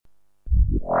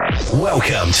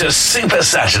Welcome to Super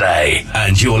Saturday,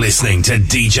 and you're listening to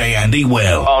DJ Andy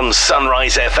Will on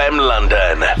Sunrise FM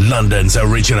London, London's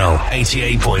original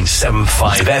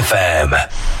 88.75 FM.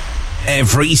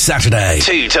 Every Saturday,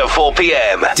 2 to 4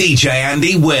 p.m, DJ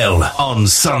Andy Will on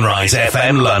Sunrise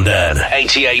FM London,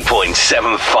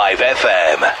 88.75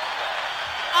 FM.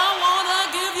 I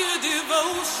wanna give you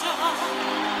devotion.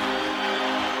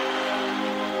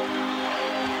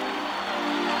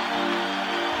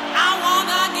 I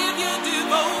wanna give you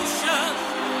devotion.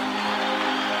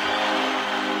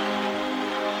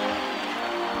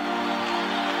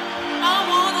 I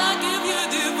wanna give you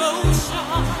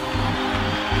devotion.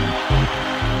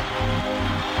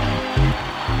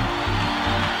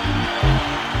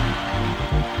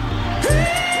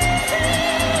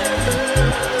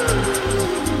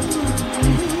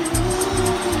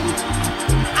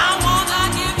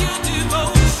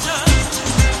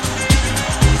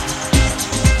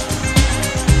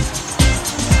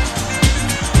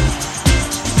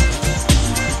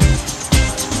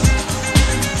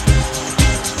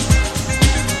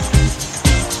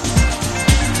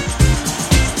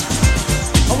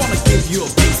 Your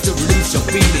bass to release your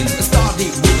feelings. A star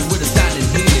deep rhythm with a standing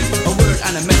healing. A word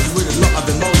and a message with a lot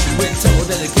of emotion. With total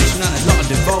dedication and a lot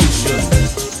of devotion.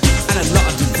 And a lot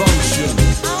of devotion.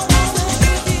 I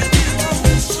wanna give you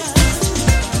devotion.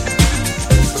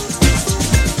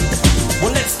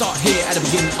 Well, let's start here at the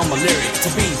beginning of my lyric. To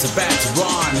be, to bad, to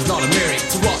rhyme is not a lyric.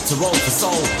 To rock, to roll, for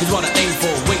soul is what I aim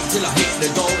for. Wait till I hit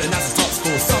the goal and that's the top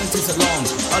score. Some takes so long,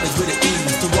 others with it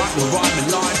ease. To write will rhyme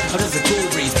in line. Others a cool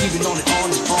breeze, keeping on and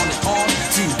on and on and on.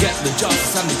 To get the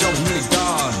justice and the job's really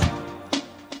done.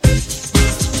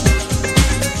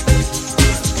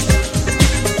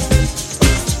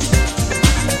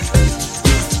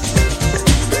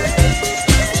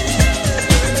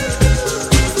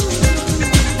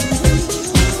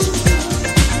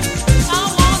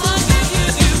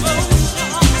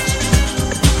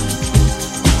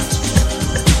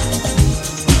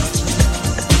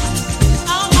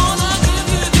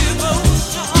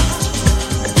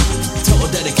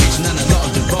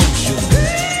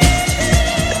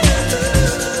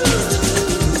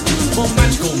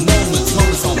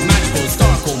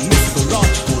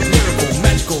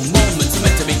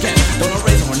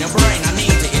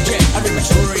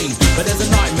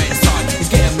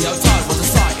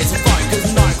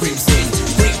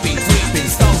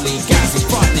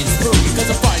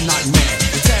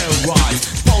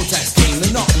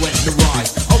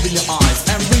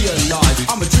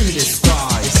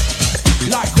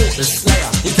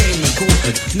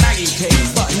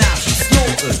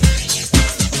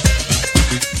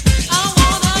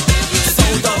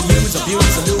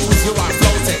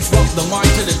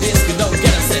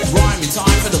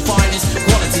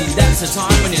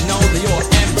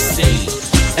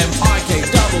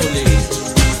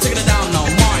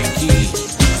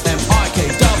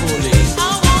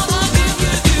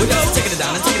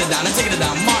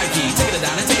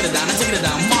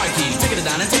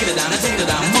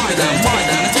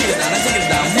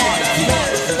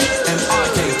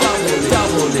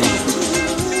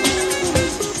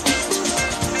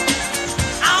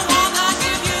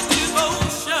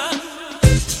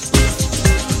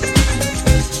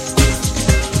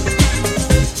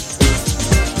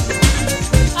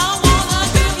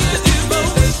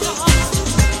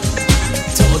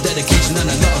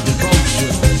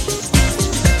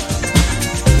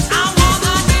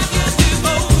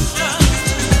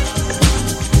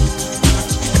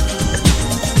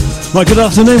 Right, good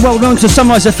afternoon, welcome to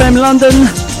Sunrise FM London.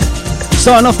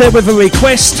 Starting off there with a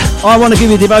request. I want to give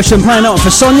you devotion, playing out for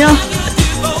Sonia.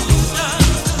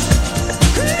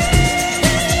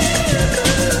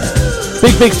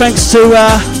 Big thanks to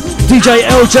DJ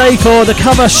LJ for the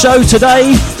cover show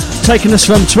today, taking us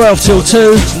from 12 till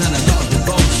 2.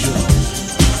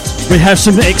 We have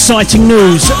some exciting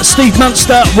news. Steve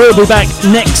Munster will be back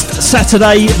next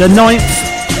Saturday the 9th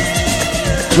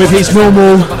with his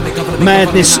normal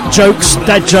madness jokes,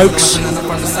 dad jokes,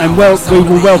 and we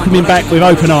will welcome him back with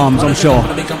open arms, I'm sure.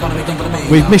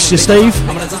 We've missed you, Steve,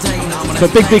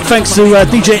 but big thanks to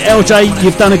DJ LJ.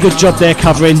 You've done a good job there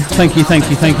covering. Thank you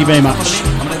very much.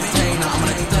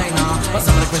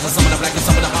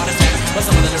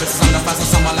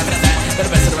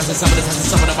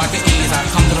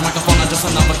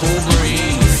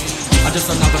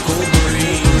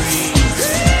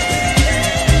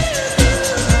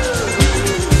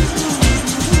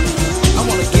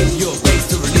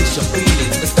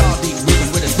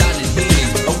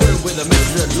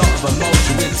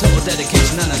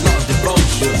 Dedication and a lot of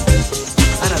devotion.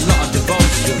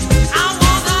 I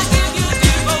wanna give you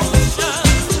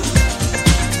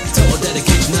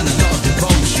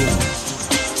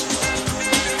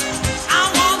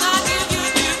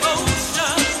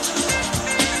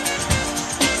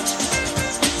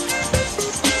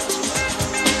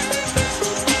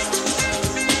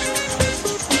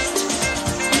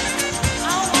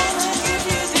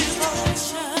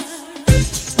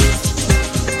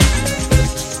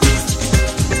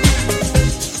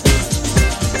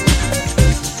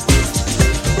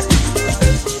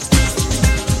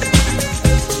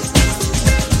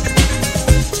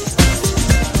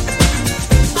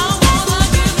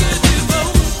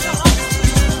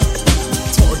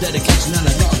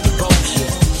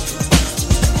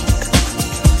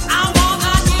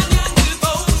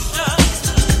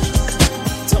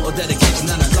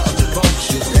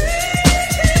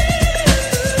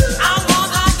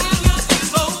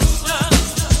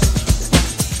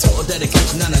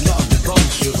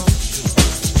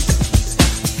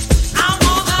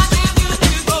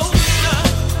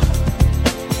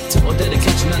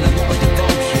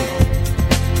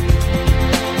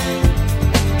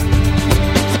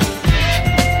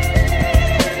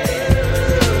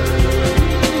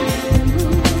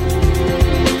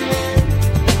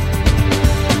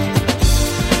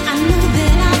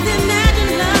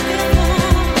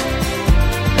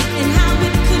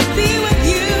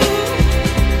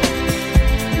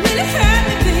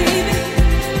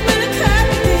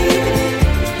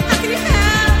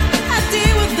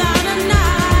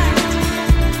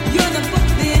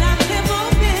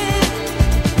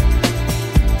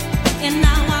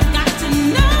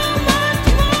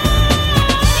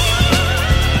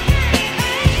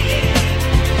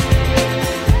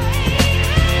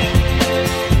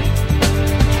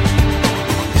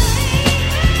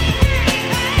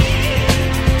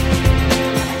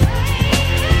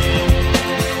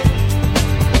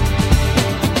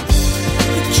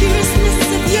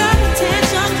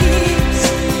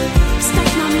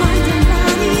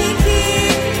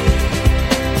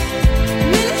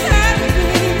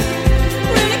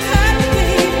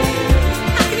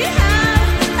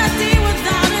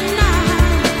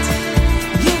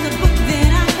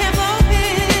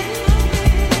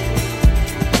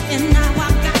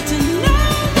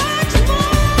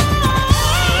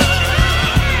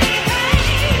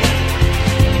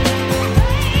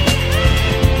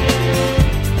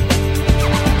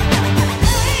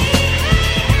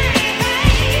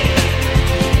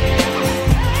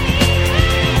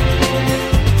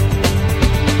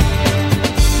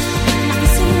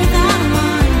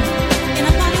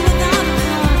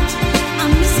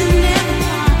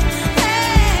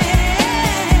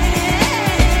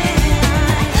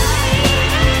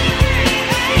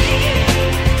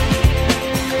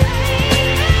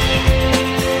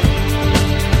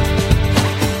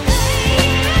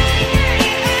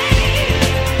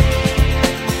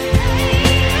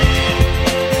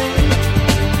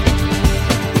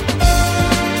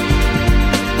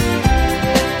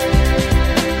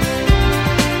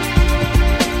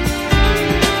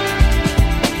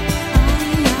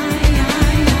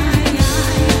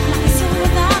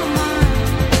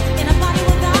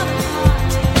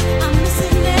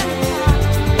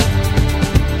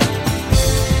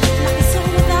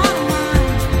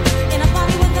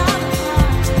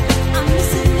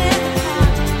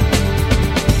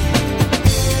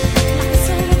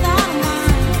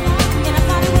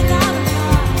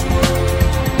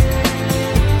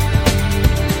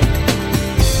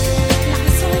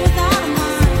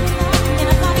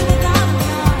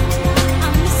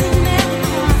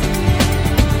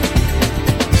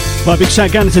Right, big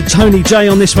shout out to Tony J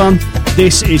on this one.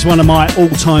 This is one of my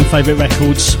all-time favourite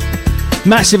records.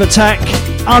 Massive Attack,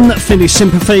 Unfinished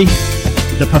Sympathy,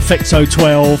 the Perfecto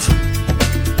 12.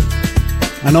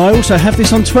 And I also have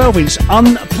this on 12-inch,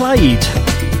 unplayed.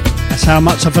 That's how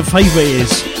much of a favourite it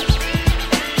is.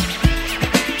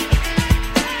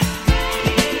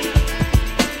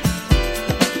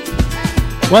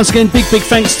 Once again, big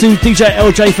thanks to DJ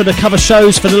LJ for the cover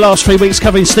shows for the last 3 weeks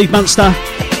covering Steve Munster.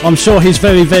 I'm sure he's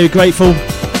very, very grateful.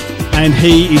 And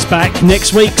he is back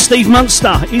next week. Steve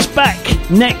Munster is back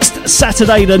next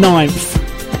Saturday the 9th.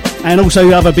 And also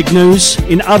in other big news,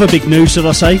 should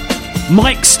I say,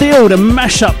 Mike Steele, the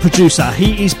mashup producer,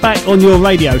 he is back on your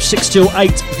radio 6 till 8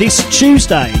 this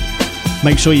Tuesday.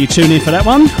 Make sure you tune in for that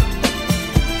one.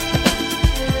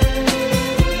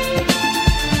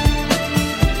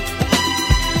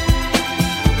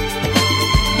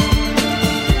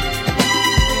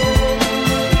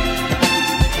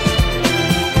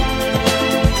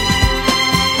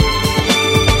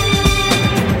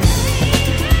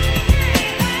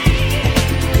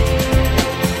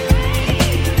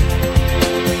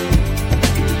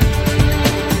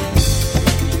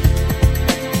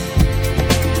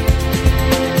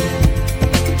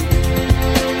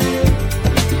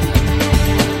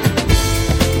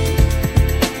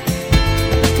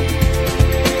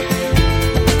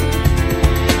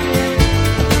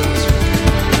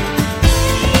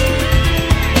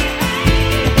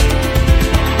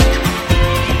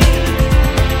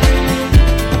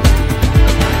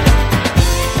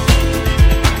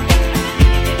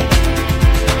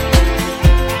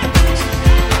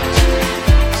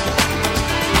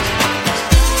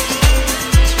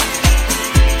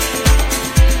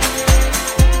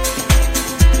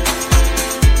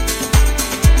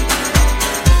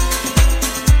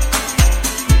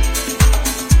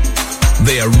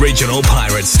 Original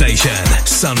pirate station,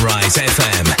 Sunrise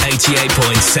FM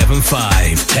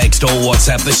 88.75. Text or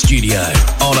WhatsApp the studio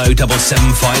on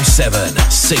 07757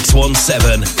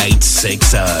 617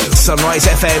 860.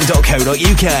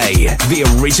 SunriseFM.co.uk. The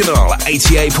original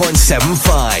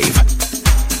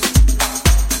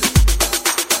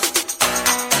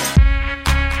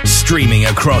 88.75. Streaming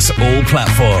across all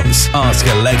platforms. Ask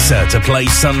Alexa to play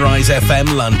Sunrise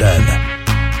FM London.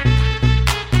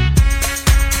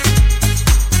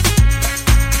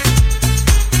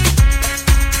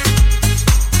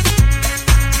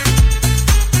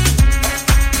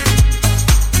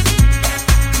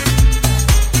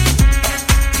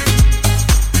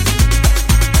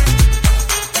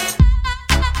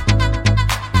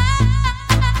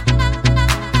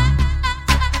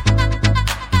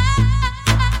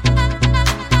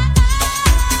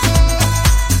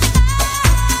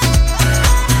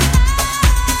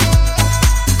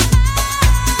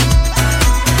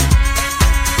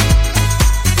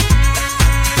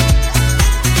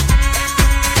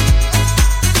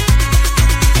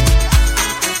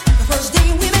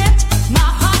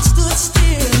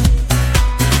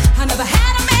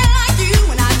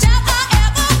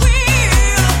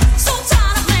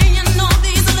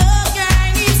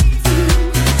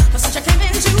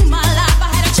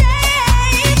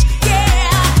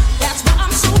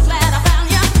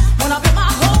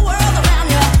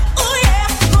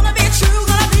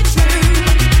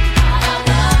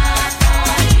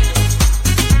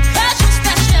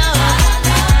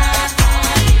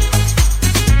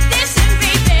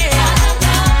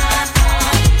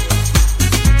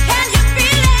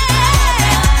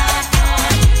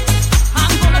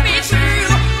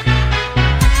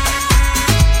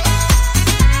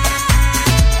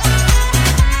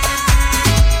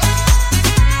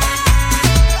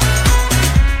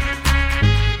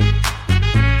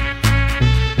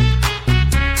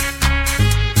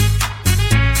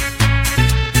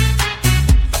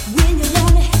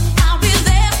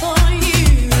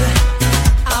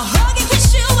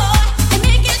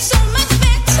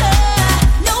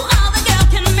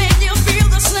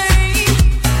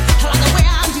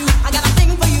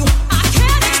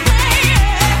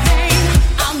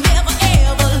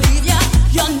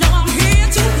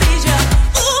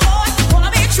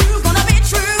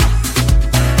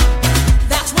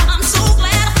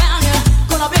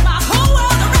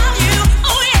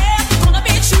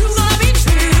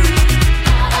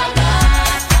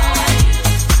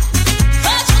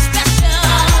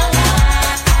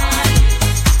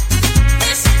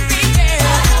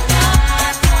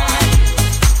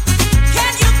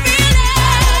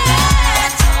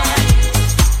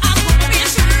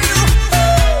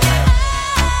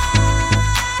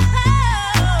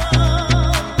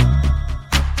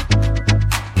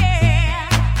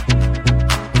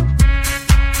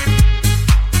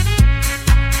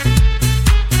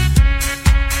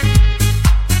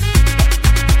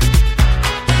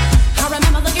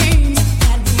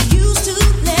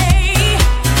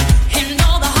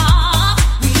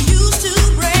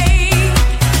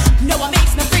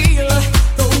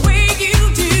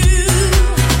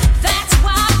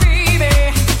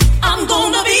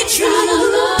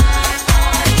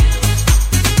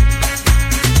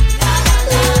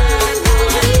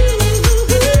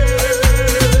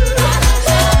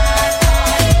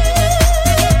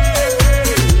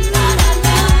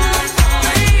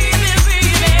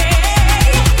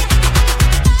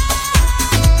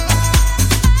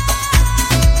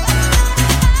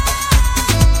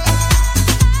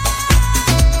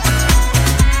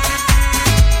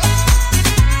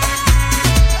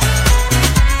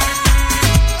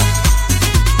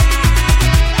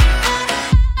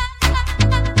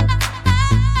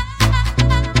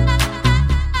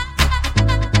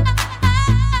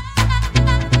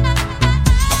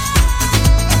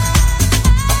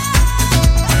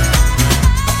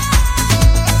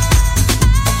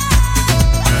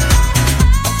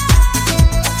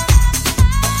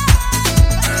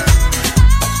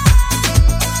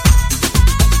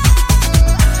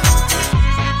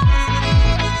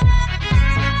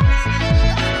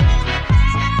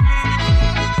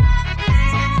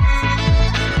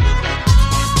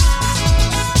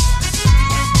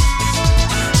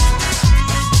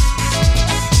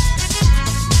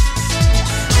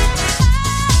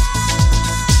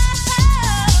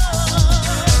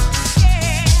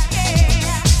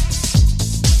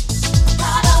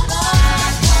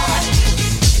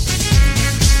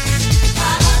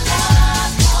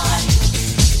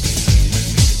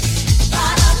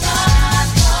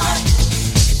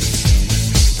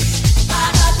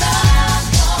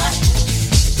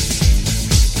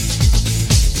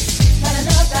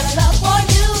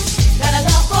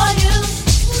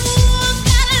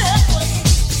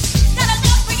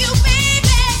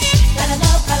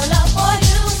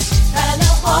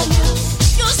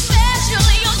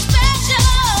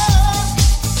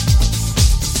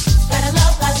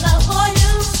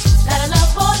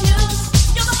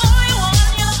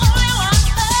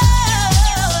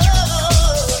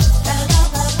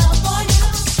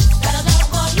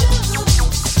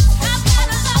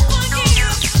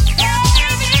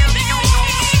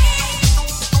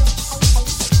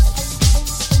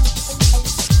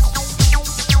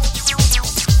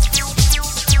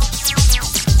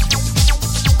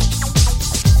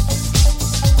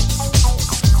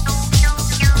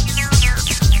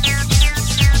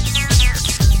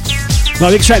 My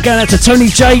big shout going out to Tony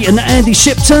J and Andy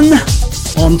Shipton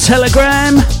on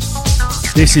Telegram.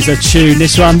 This is a tune,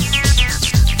 this one.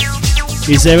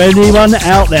 Is there anyone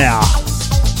out there?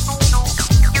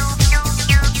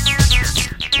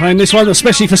 Playing this one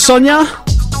especially for Sonia.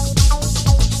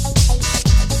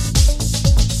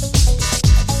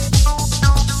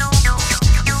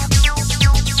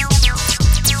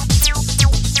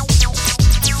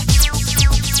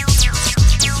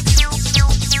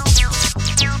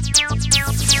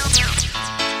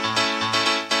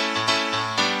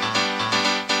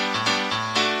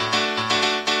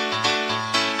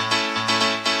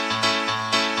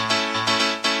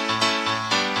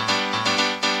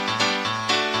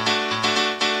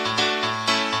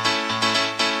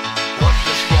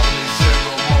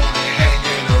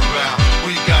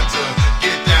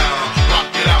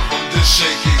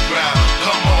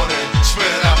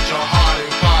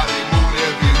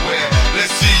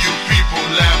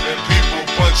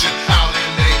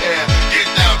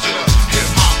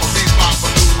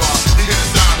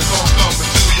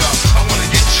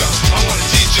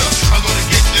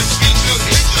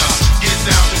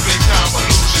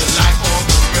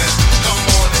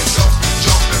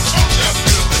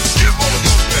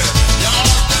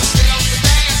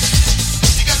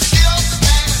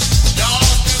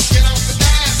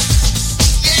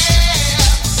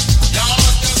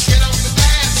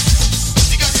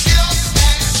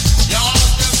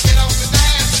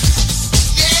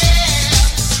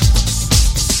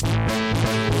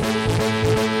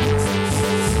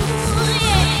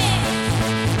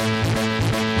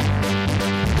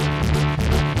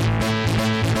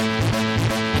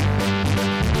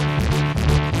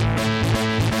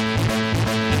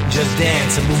 Just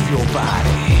dance and move your body.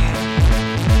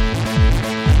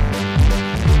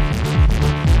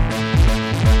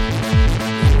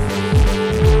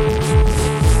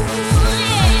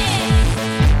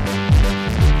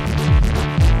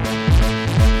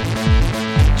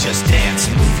 Just dance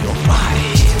and move your body.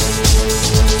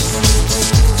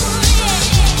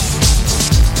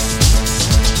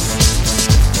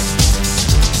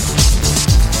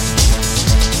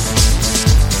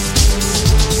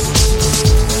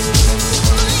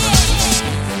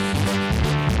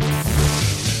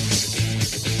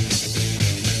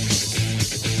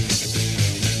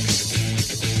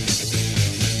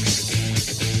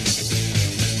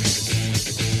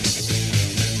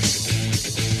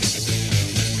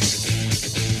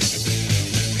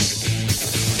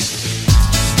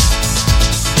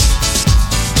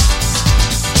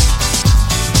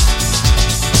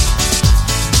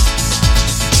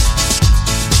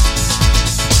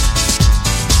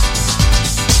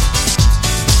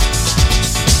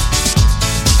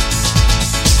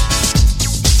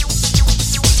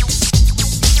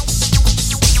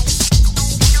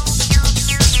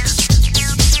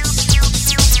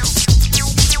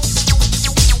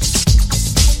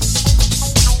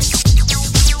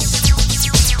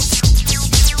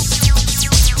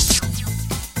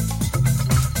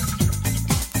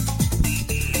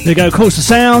 There you go, of course, the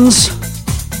sounds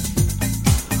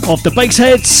of the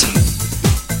Bassheads.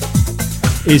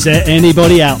 Is there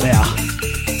anybody out there?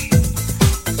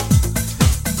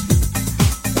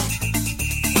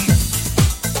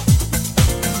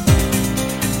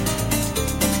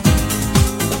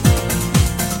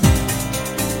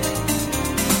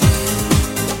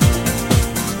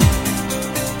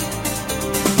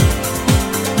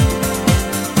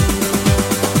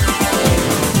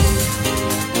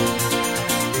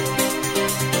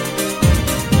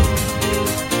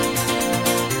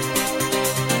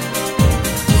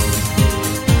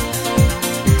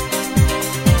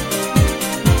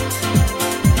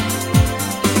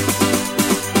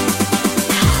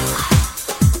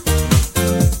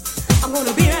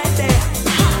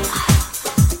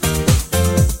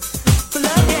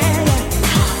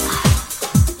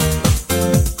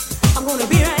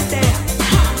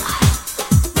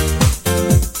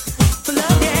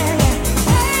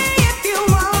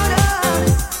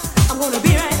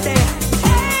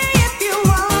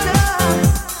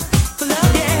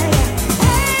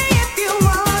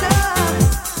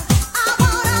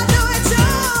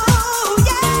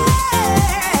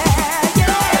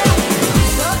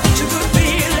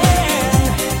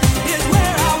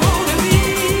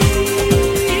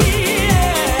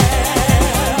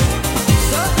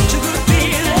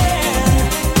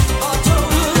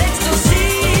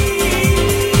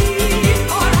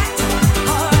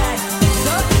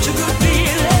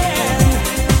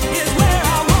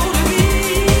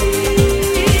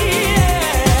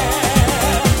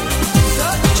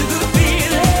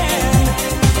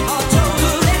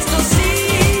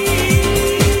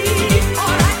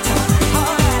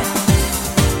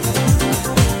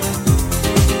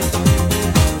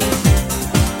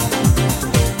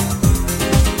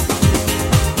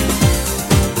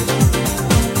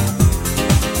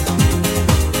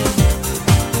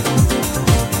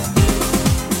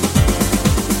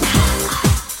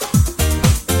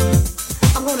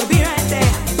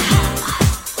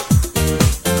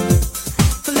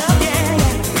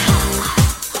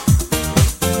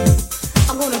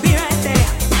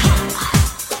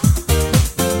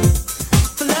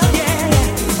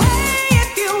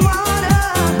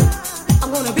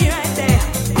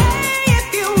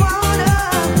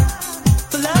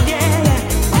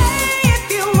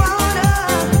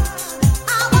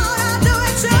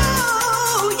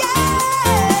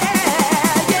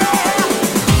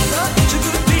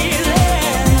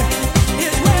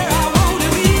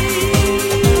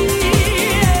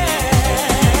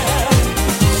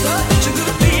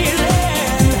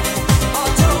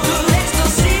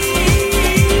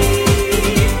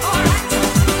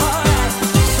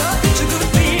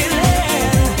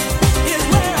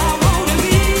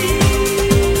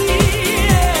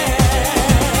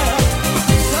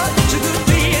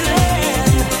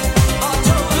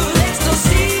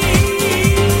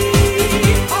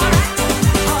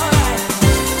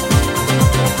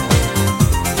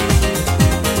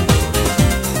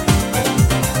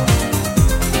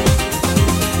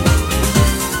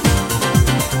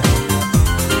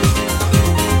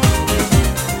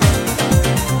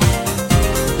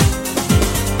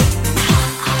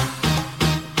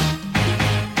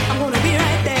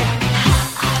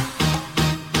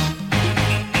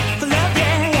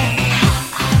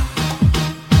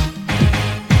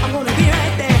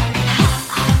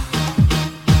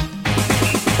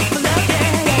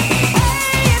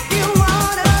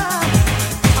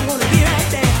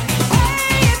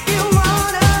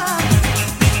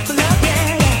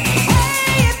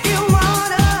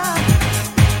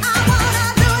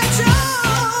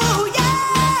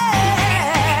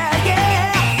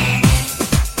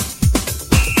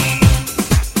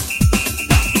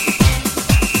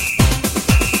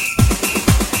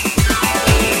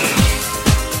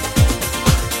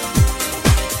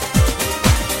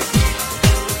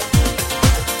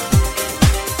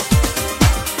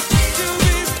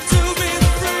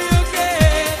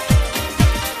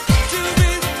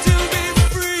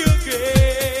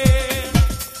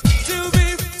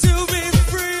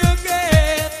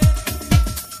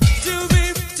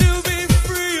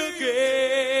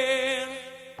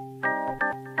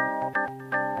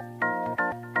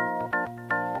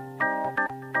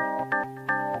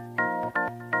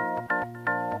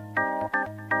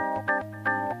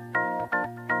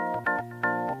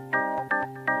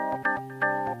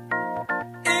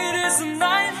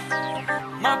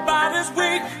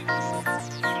 weak.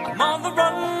 I'm on the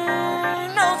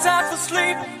run, no time for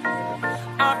sleep.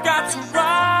 I've got to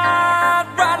ride,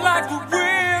 ride like the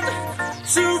wind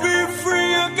to be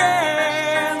free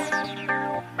again.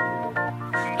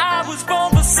 I was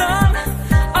born the son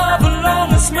of a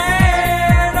lawless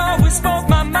man. Always spoke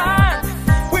my mind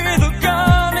with a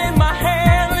gun in my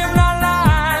hand. Live my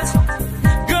lives,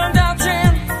 gunned out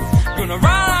 10, gonna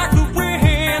ride like the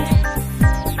wind.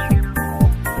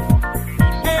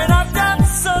 And I've got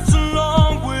such a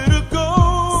long way to go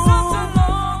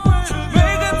to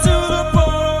make it to the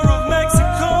border of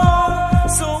Mexico.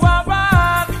 So I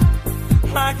ride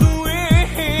like the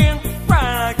wind,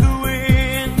 ride like the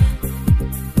wind,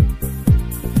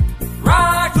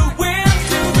 ride like the wind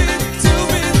to be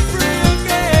free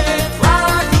again. Ride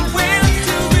like the wind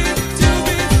to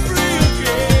be free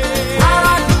again. Ride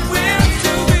like the wind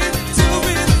to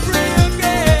be free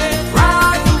again. Ride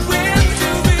like the wind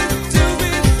to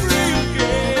be free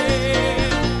again.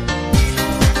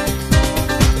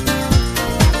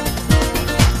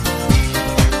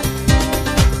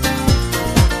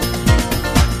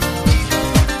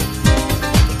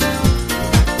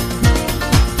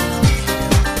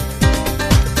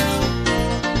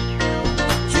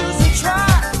 Accused and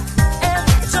tried and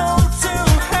told to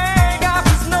hang. I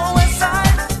was nowhere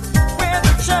sight where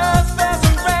the church bells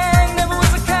rang. Never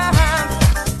was a kind.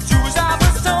 Do as I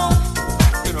was told.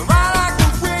 Gonna ride like the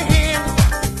wind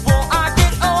before I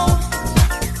get old.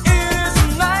 It is a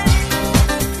night.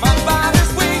 My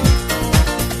body's weak.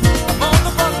 I'm on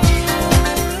the run.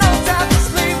 No time to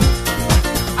sleep.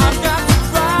 I've got to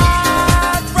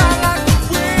ride, ride like the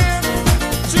wind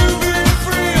to be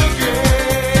free again.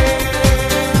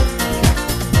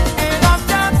 And I've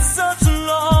got such a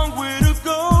long way to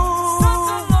go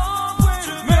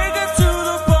to make it to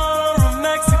the border of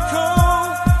Mexico.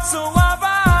 So I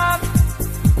ride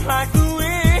like the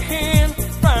wind,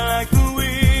 ride like the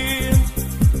wind,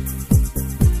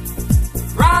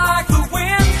 ride like the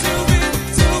wind to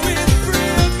be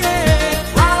free again.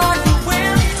 Ride like the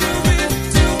wind to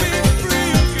be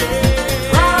free again.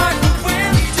 Ride like the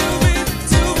wind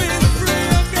to be free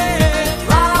again.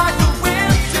 Ride like the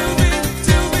wind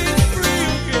to be free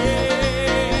again.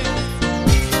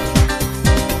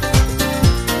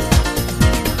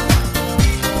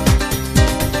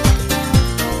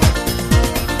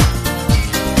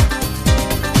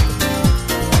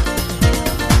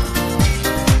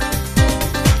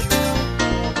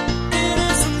 It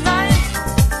is a night,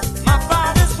 my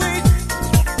body's weak.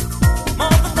 I'm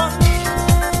on the run,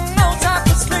 no time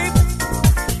for sleep.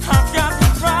 I've got to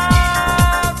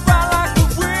ride, ride like the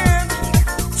wind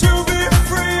to be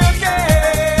free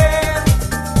again.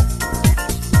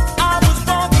 I was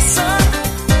born the son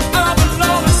of a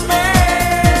lawless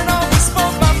man. Always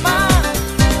spoke my mind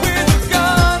with a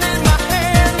gun in my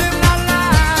hand. Live my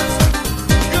lives,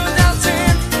 gunned out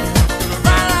 10, gonna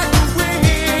ride like the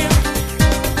wind.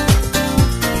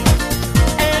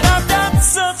 And I've got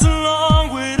such a long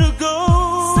way to go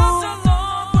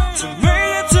to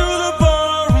make it to the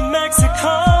border of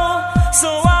Mexico. So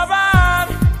I ride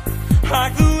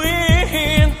like the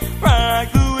wind, ride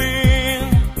like the wind,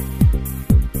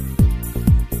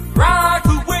 ride like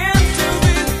the wind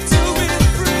to be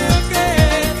free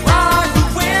again. Ride like the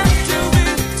wind to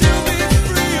be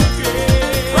free again.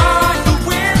 Ride like the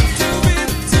wind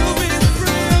to be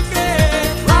free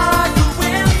again. Ride like the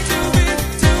wind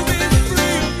to be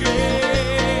free again.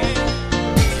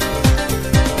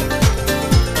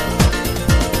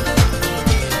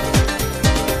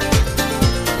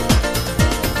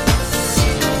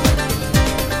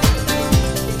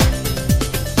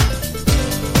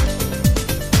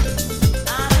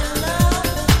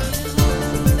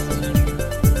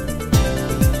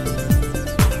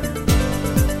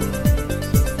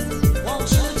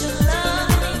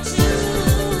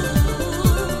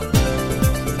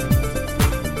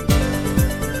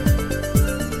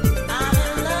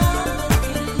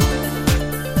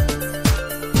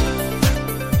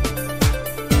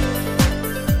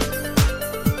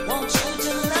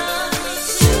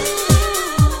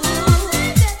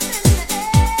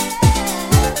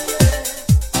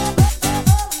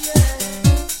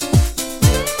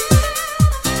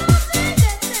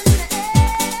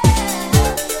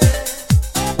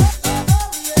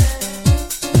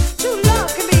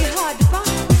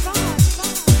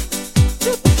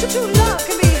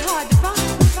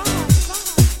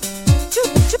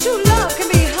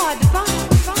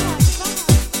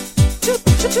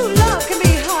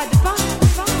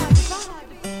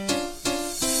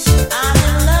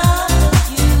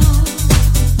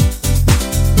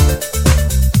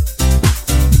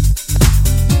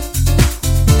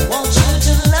 Want you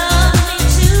to love me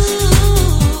too.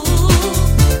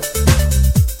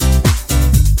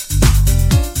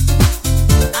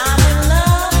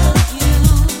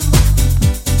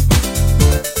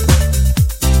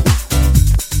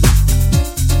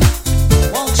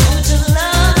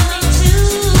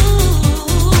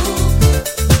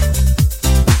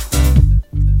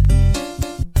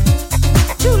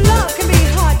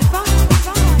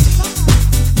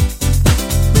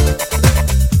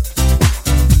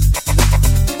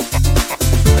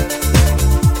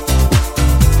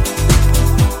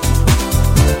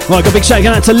 Right, got a big shout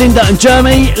out to Linda and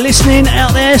Jeremy listening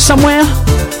out there somewhere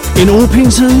in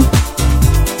Orpington.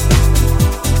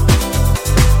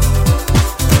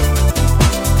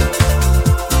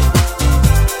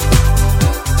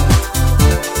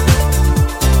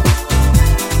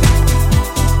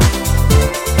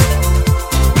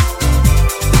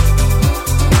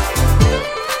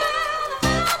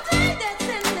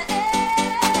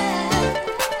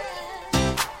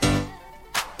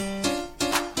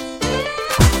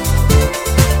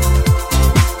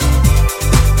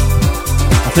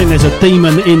 I think there's a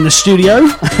demon in the studio.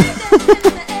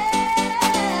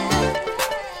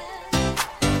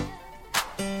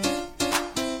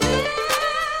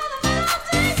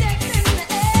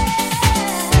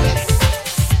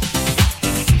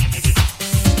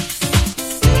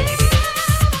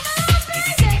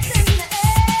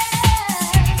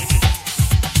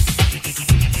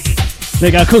 There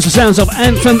you go, of course, the sounds of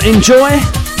Anthem Enjoy.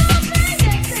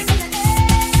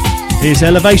 Here's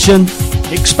Elevation,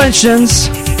 Expansions.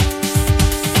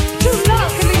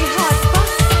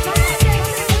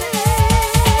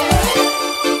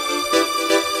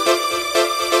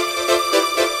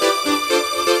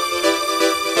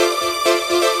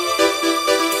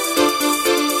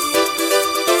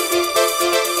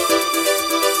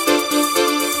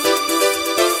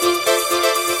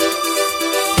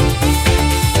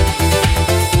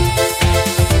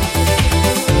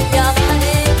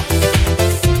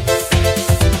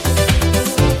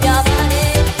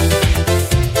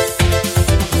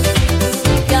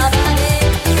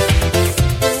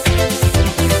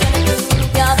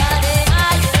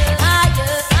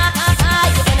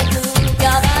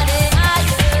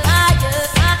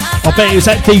 I bet it was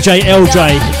that DJ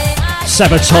LJ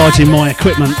sabotaging my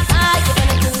equipment.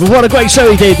 But what a great show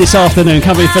he did this afternoon,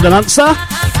 covering for the Munster.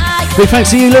 Big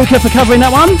thanks to you, Luca, for covering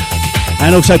that one.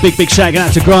 And also big shout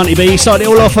out to Granty B. He started it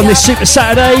all off on this Super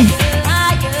Saturday,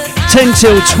 10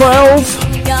 till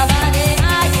 12.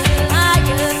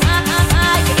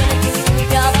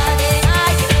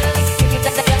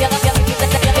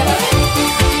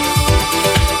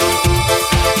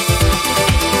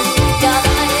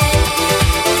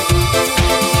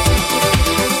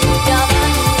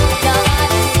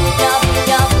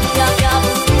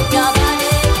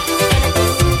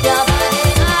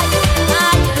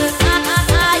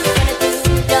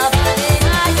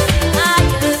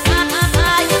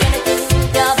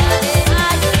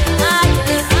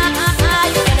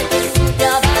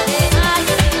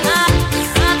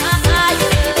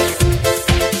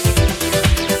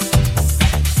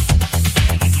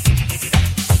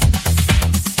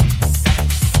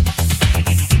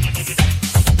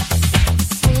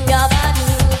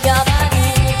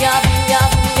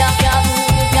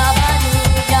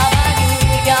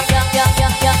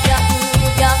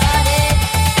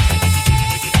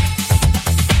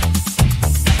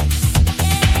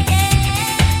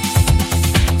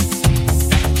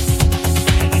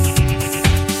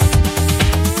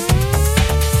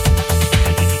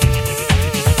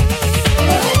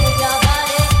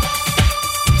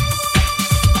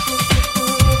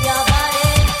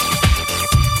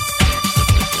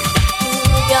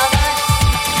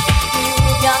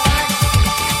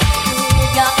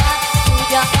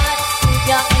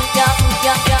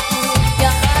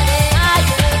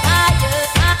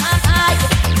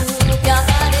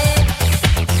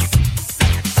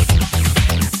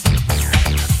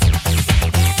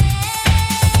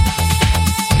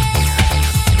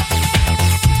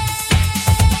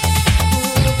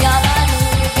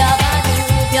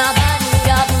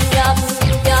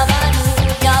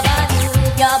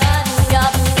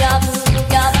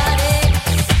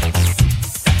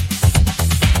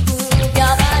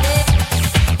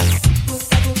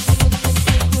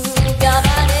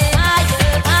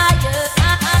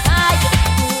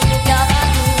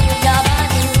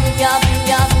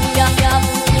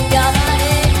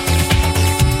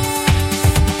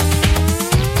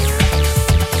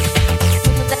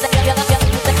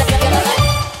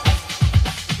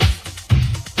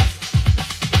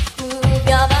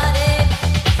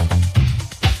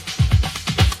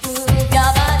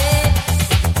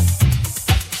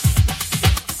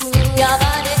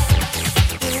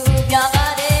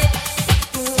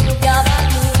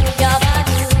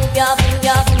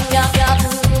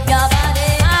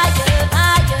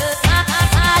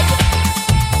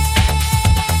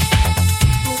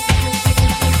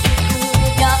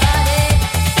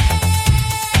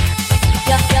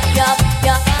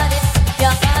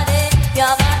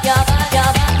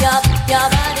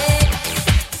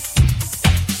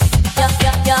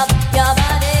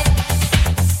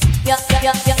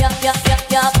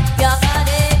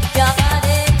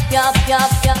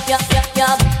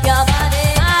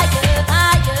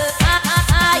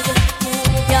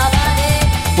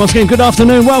 Once again, good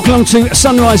afternoon. Welcome along to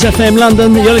Sunrise FM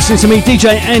London. You're listening to me,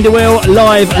 DJ Andy Will,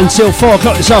 live until 4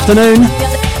 o'clock this afternoon.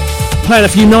 Playing a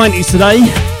few 90s today.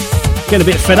 Getting a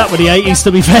bit fed up with the 80s,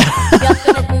 to be fair.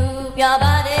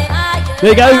 There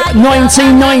you go,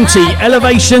 1990,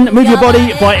 Elevation, Move Your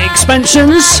Body by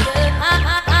Expansions.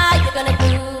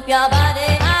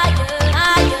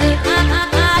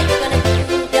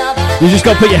 You just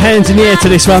got to put your hands in the air to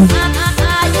this one.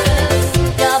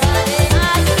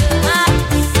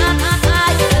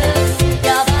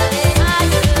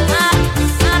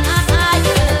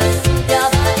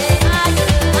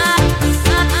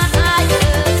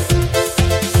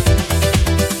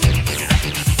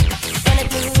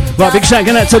 Right, big shout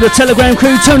out to the Telegram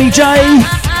crew, Tony J,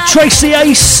 Tracy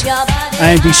Ace,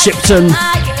 Andy Shipton,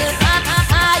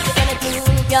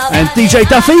 and DJ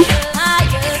Duffy.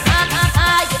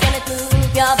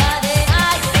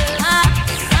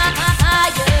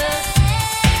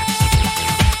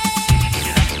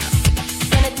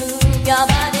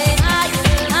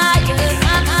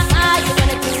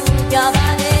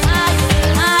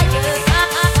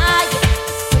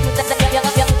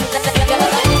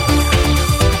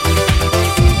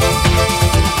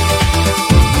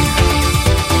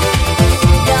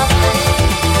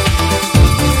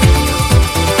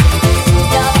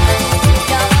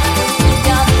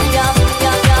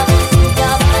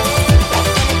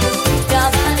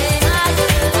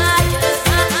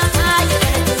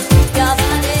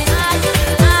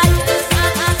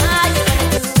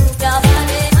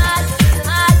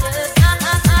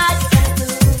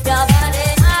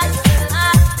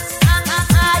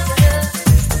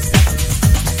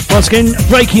 Once again,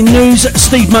 breaking news,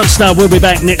 Steve Munster will be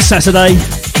back next Saturday.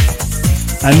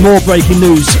 And more breaking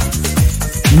news,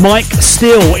 Mike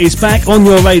Steele is back on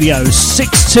your radio,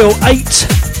 6 till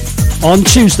 8 on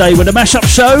Tuesday with a mashup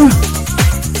show.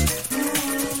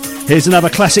 Here's another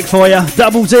classic for you,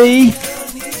 Double D,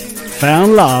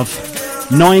 Found Love,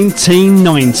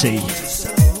 1990.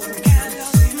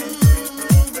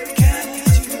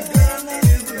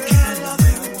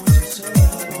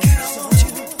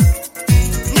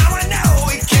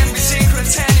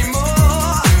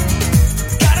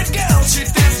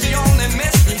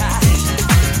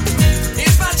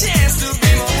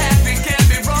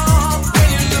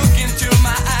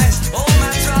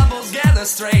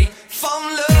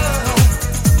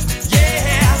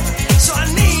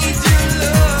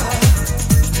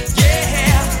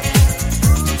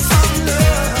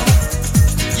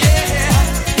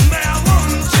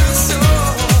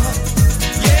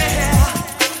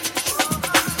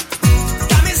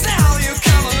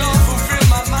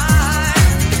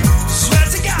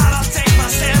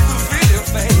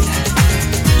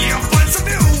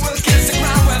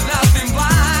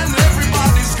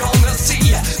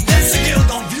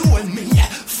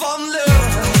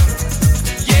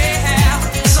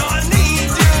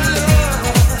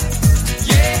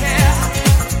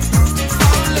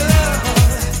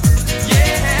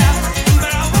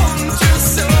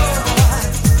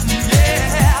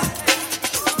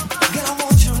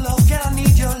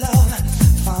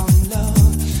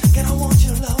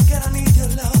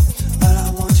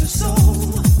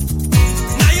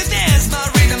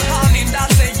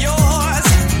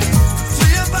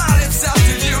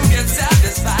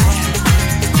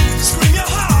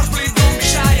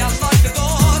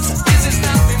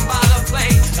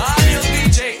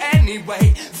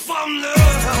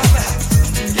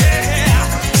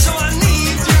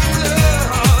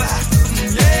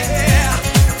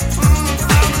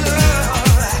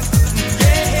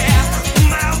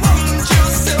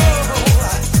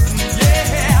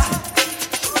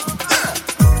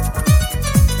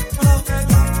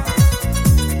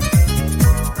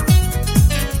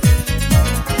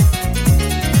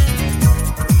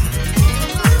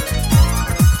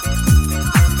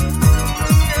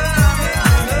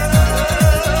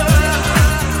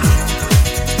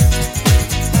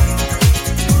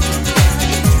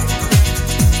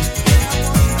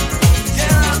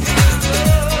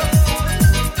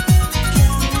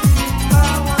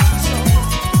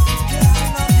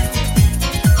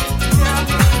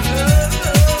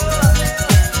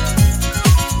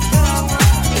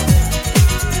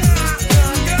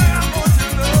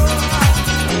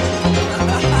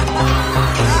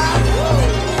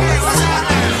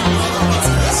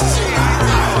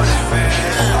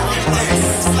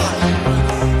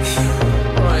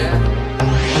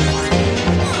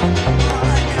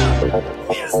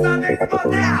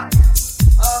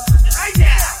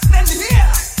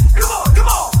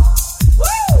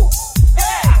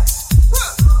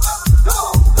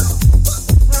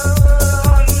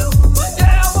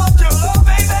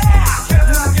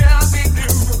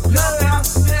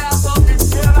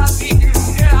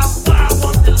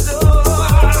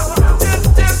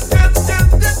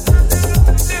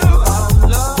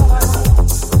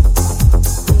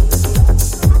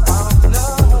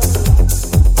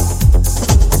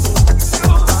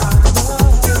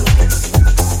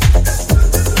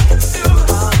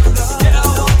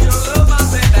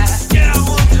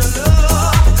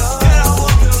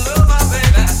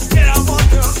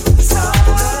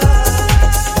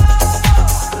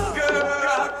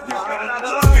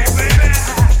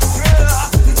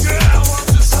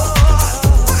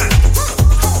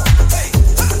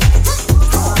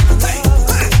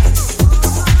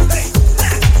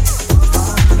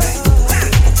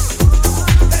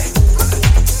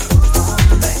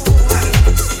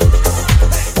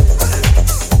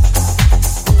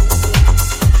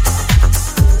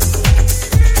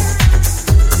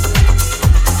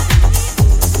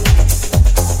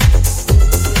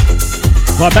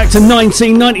 Right, back to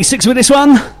 1996 with this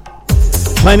one.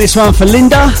 Playing this one for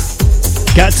Linda.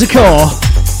 Get to core.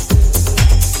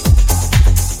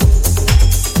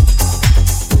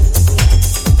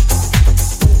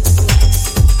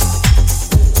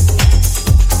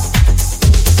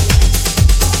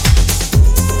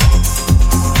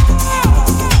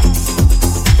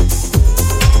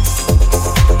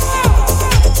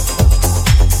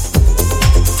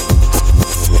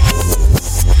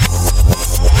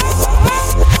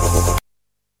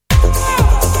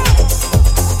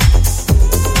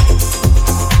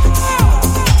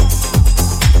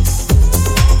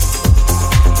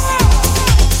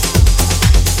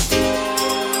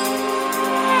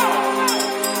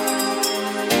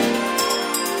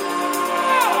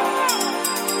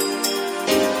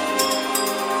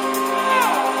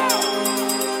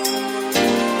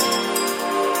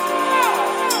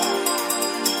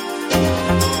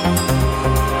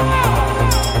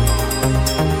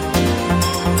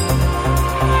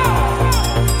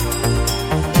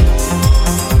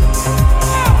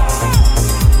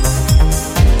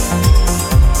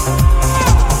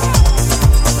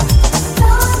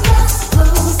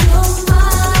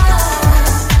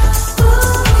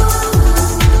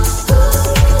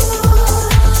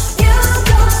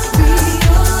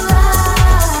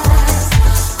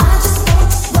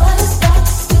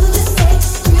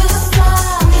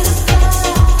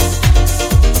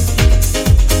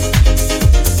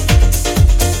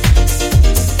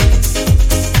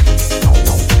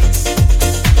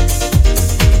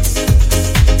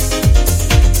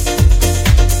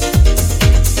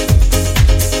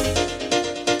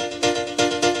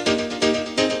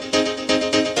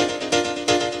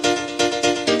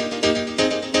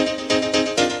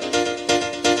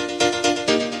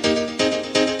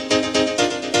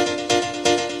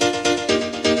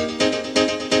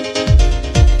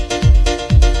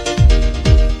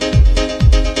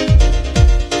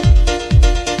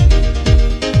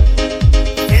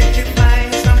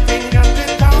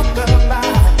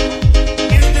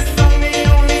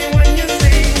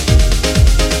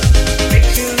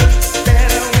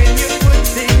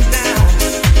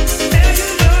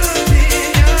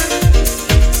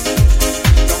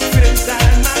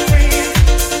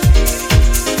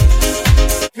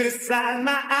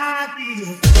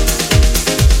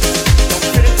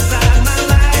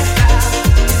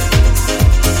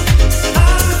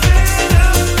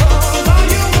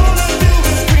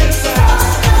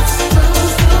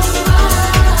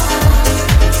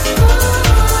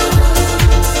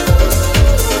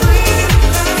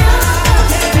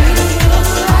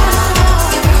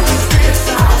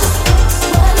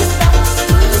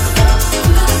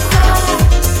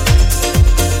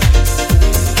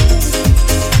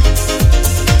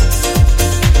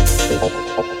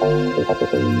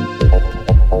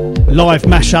 Live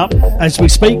mashup as we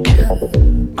speak.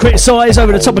 Criticise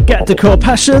over the top of Get the Core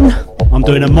Passion. I'm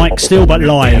doing a mic still, but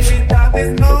live.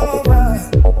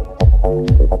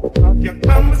 Your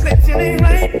conversation ain't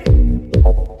right.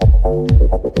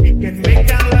 We can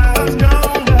make our love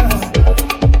stronger.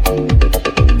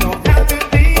 Don't have to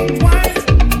think twice.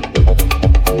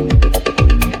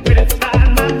 Criticize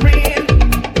my friend.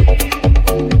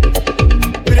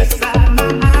 Criticize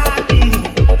my idea.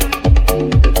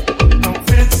 Don't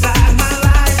criticize my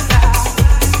lifestyle.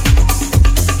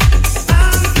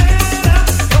 I'm fed up,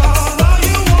 'cause all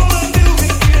you wanna do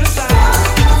is criticize.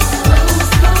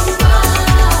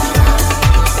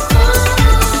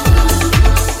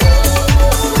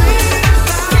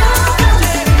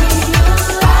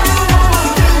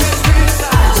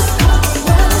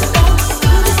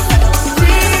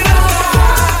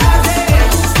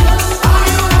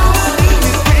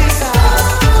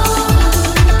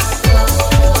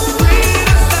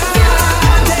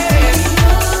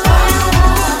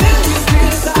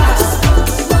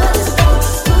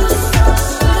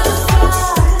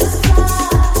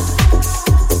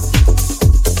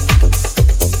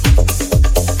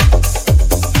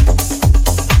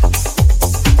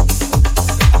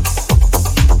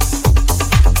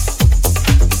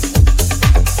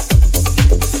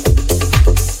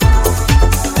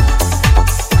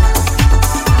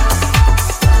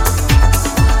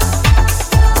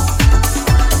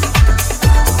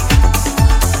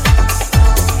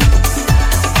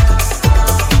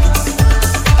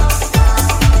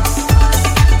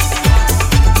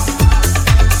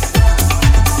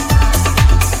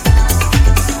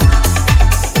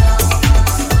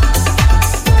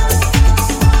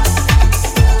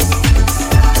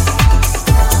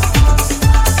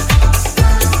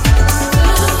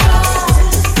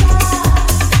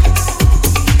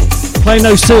 Playing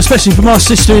those two, especially for my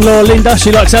sister-in-law Linda.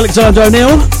 She likes Alexander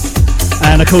O'Neill.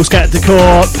 And of course, Cat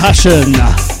Decor, Passion.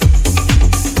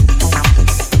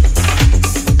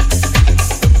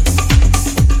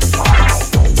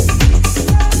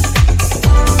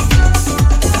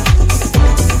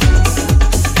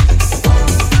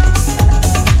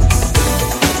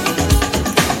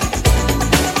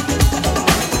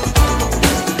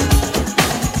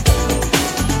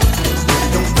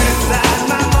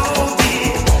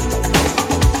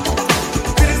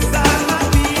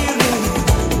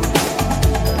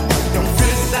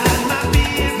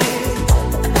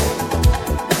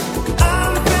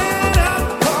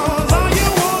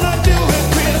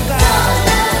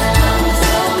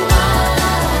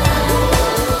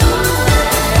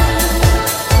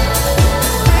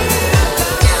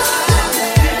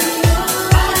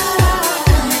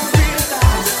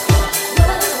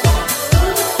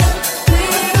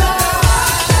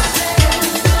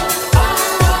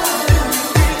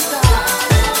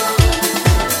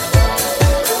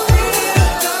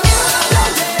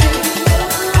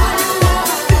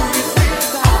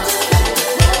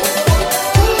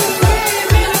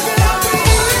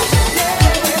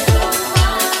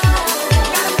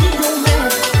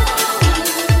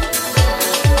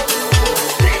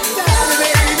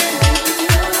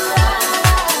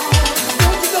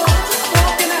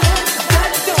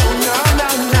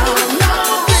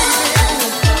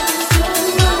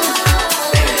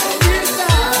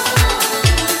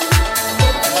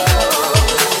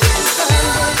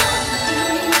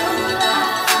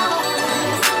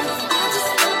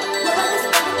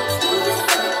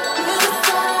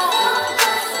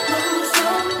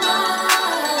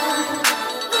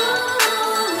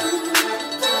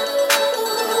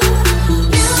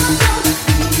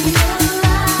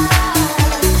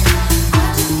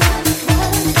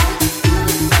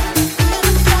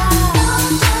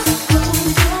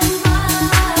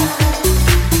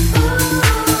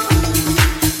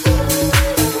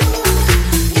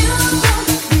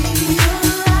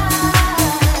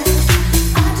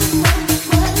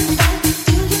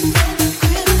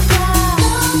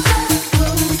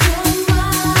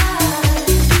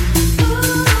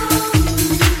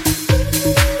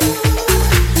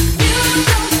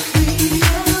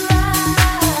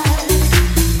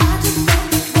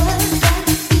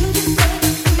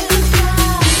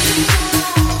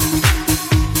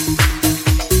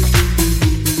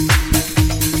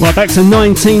 Right, back to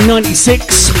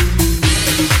 1996.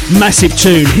 Massive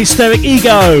tune, Hysteric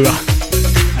Ego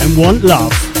and Want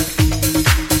Love.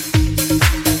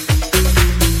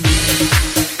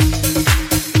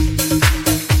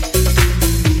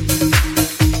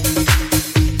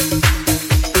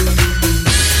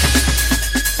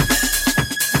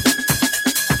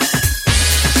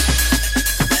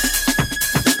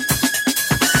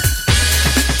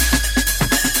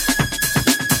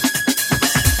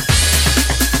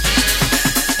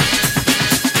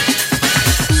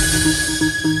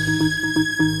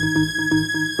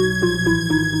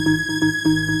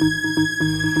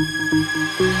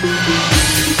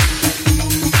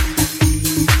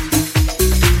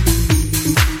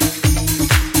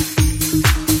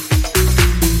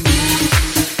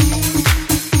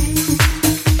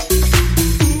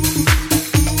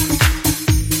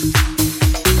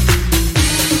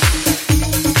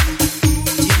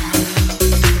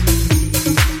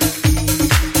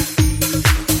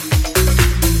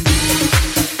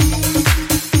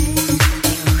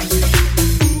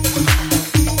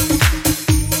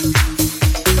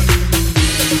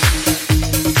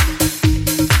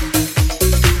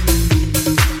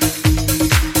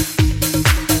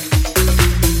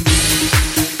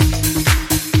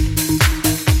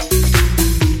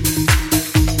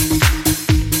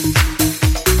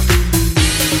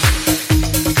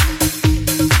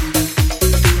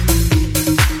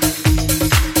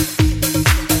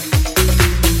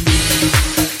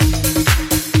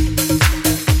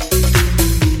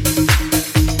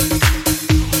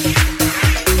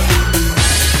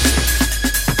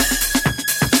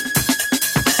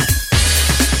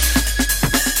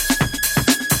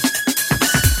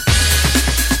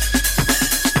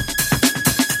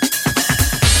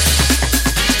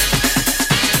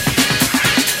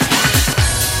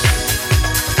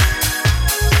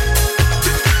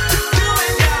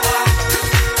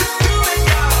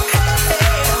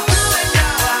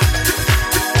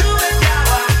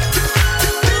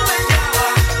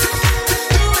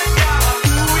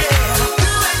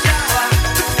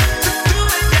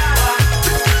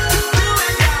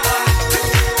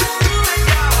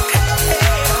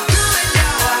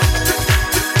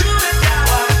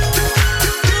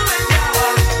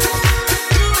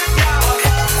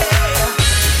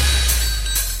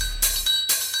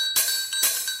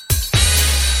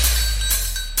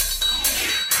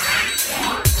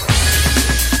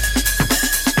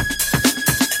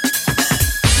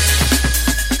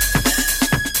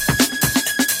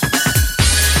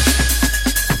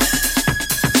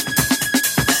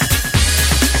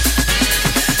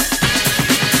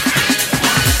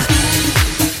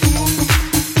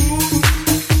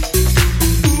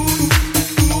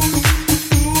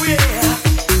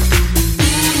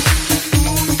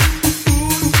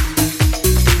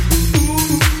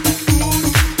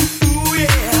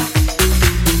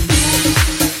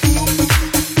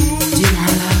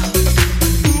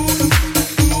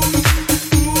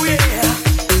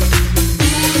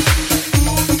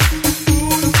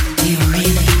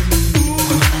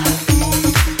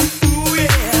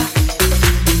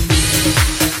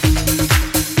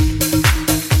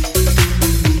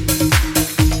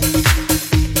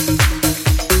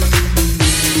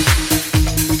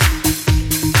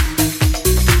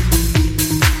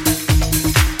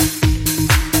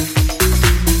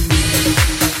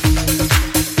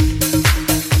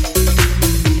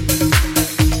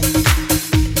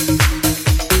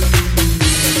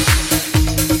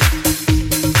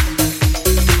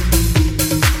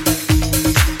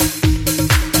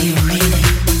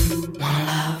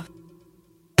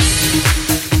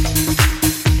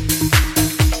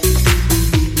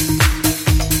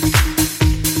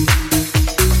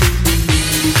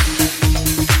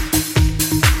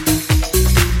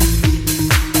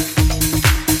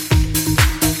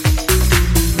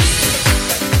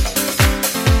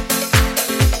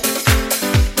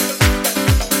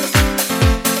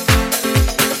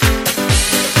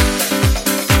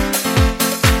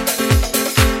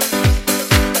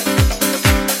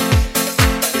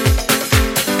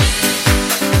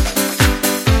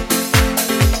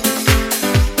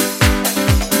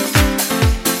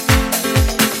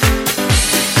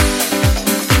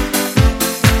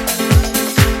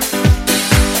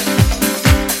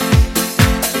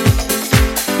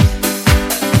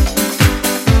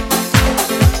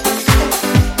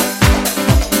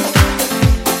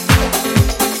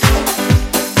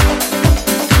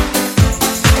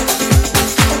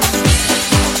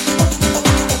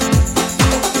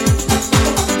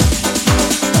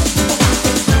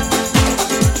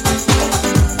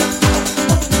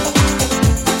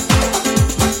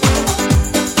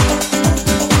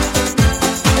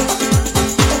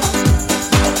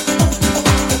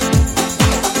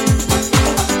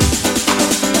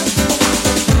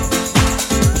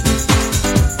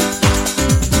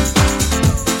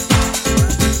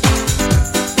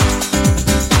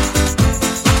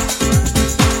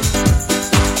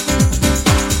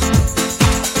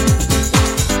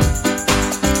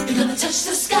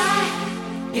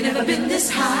 never been this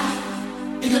high.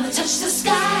 You're gonna touch the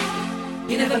sky.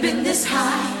 You never been this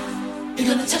high. You're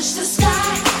gonna touch the sky.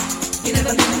 You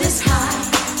never been this high.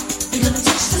 You're gonna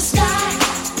touch the sky.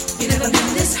 You never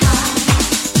been this high.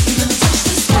 You're gonna touch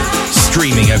the sky.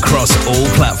 Streaming across all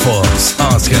platforms.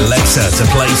 Ask Alexa to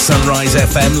play Sunrise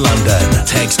FM London.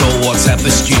 Text or WhatsApp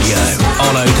the studio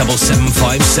on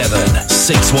 07757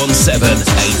 617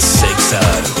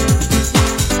 860.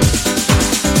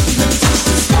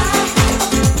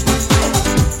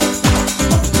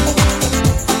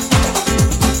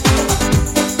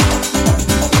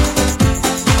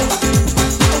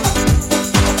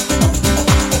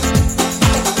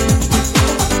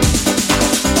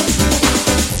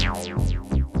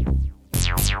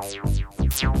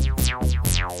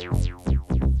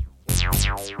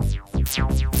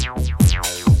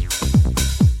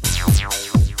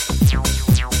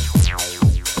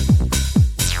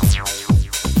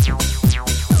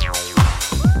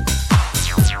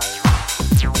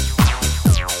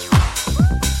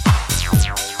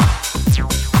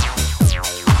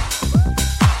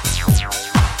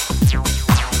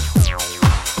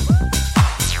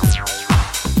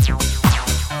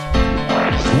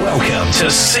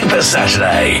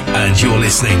 Saturday, and you're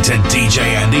listening to DJ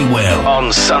Andy Will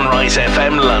on Sunrise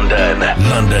FM London,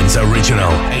 London's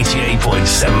original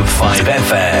 88.75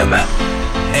 FM.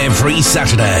 Every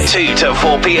Saturday, 2 to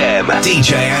 4 p.m,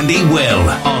 DJ Andy Will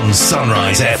on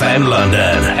Sunrise FM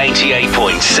London,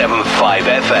 88.75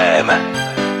 FM.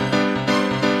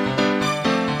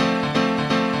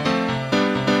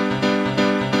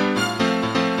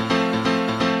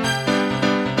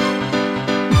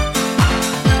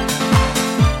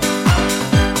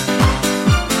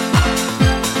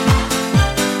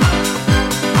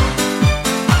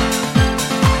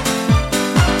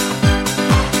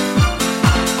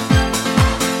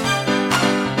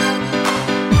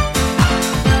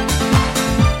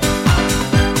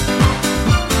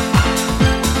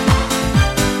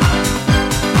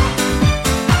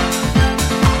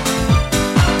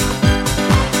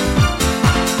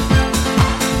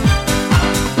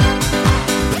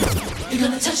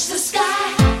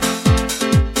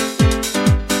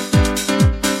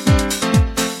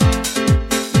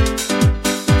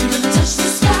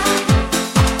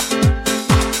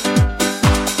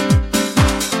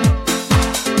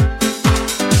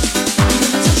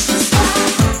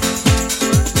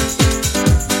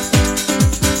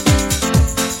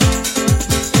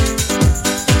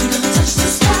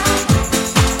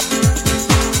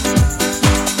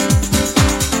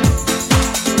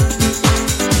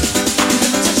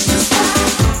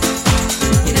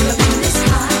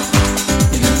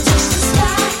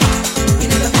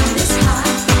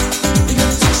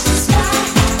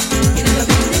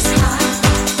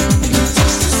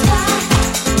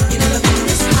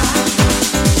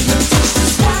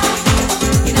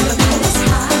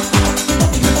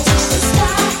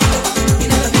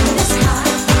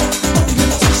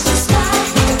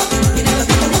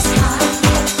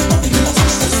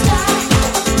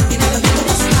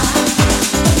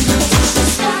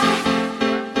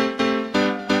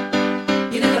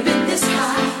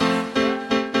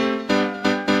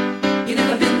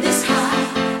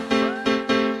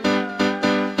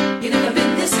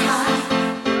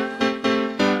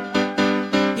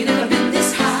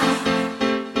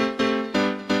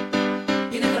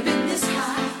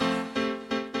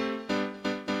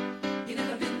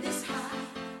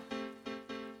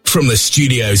 From the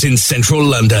studios in central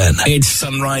London, it's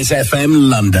Sunrise FM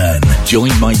London.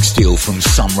 Join Mike Steele from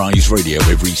Sunrise Radio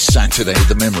every Saturday at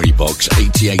the Memory Box,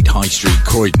 88 High Street,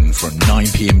 Croydon, from 9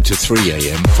 p.m. to 3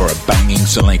 a.m. for a banging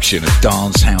selection of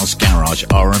dance, house, garage,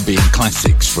 R&B and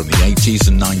classics from the 80s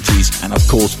and 90s, and of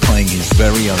course playing his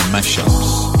very own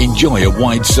mashups. Enjoy a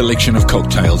wide selection of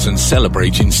cocktails and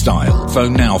celebrate in style.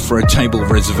 Phone now for a table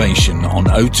reservation on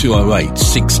 0208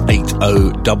 680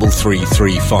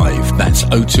 3335. That's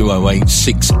 0208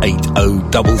 680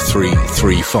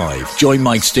 3335. Join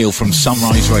Mike Steele from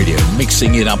Sunrise Radio,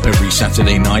 mixing it up every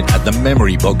Saturday night at the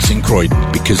Memory Box in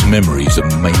Croydon, because memories are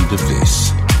made of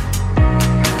this.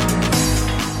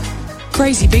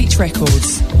 Crazy Beach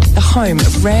Records, the home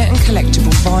of rare and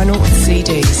collectible vinyl and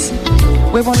CDs.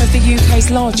 We're one of the UK's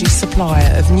largest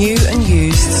supplier of new and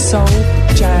used soul,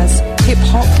 jazz,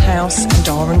 hip-hop, house and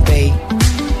R&B.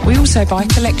 We also buy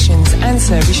collections and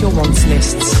service your wants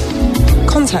lists.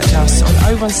 Contact us on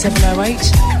 01708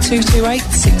 228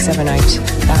 678.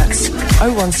 That's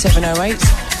 01708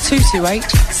 228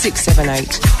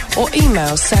 678. Or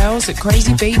email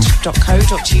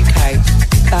sales@crazybeach.co.uk.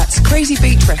 That's Crazy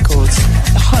Beach Records,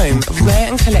 the home of rare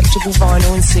and collectible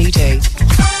vinyl and CD.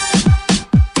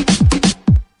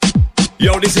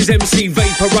 Yo, this is MC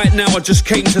Vapor right now. I just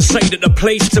came to say that the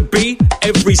place to be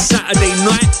every Saturday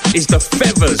night is the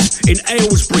Feathers in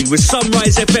Aylesbury with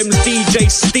Sunrise FM's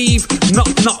DJ Steve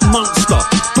Munster.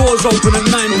 Doors open at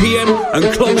 9 PM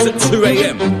and close at 2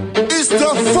 AM. It's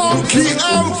the funky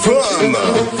anthem.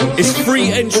 It's free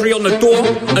entry on the door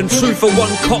and 2-for-1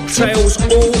 cocktails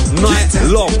all night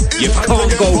long. You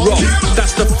can't go wrong.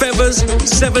 That's the Feathers,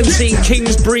 17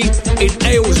 Kingsbury in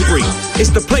Aylesbury. It's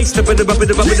the place to be.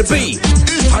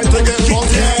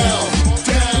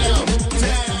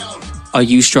 Are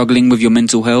you struggling with your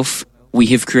mental health? We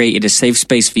have created a safe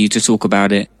space for you to talk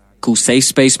about it. Call Safe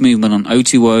Space Movement on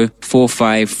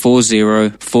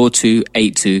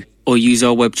 020-4540-4282 or use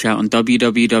our web chat on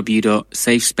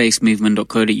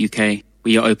www.safespacemovement.co.uk.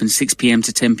 We are open 6 PM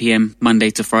to 10 PM Monday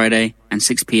to Friday and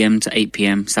 6 PM to 8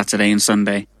 PM Saturday and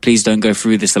Sunday. Please don't go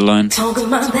through this alone. Talk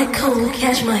about that cold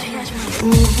cash money.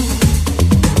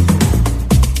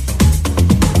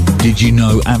 Did you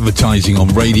know advertising on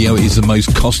radio is the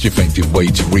most cost-effective way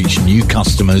to reach new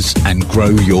customers and grow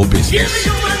your business?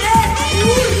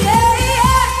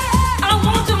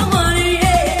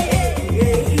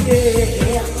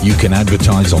 You can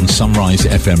advertise on Sunrise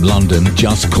FM London.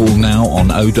 Just call now on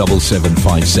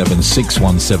 07757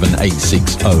 617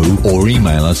 860 or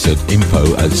email us at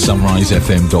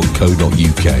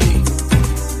info@sunrisefm.co.uk.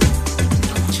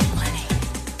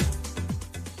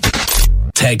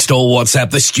 Text or WhatsApp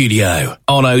the studio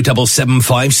on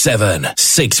 07757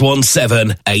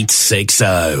 617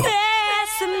 860.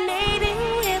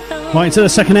 Right, into the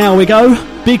second hour we go.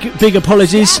 Big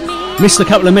apologies. Missed a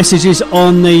couple of messages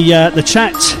on the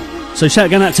chat. So shout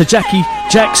going out to Jackie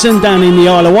Jackson down in the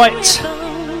Isle of Wight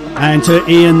and to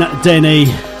Ian Denny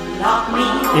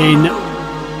in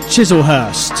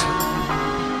Chislehurst.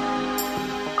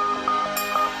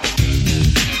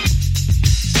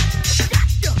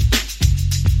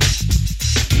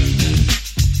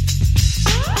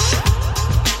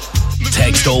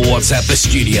 Text or WhatsApp the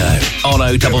studio on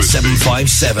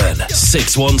 07757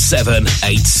 617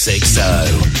 860.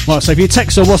 Right, so if you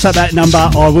text or WhatsApp that number,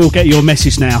 I will get your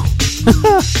message now.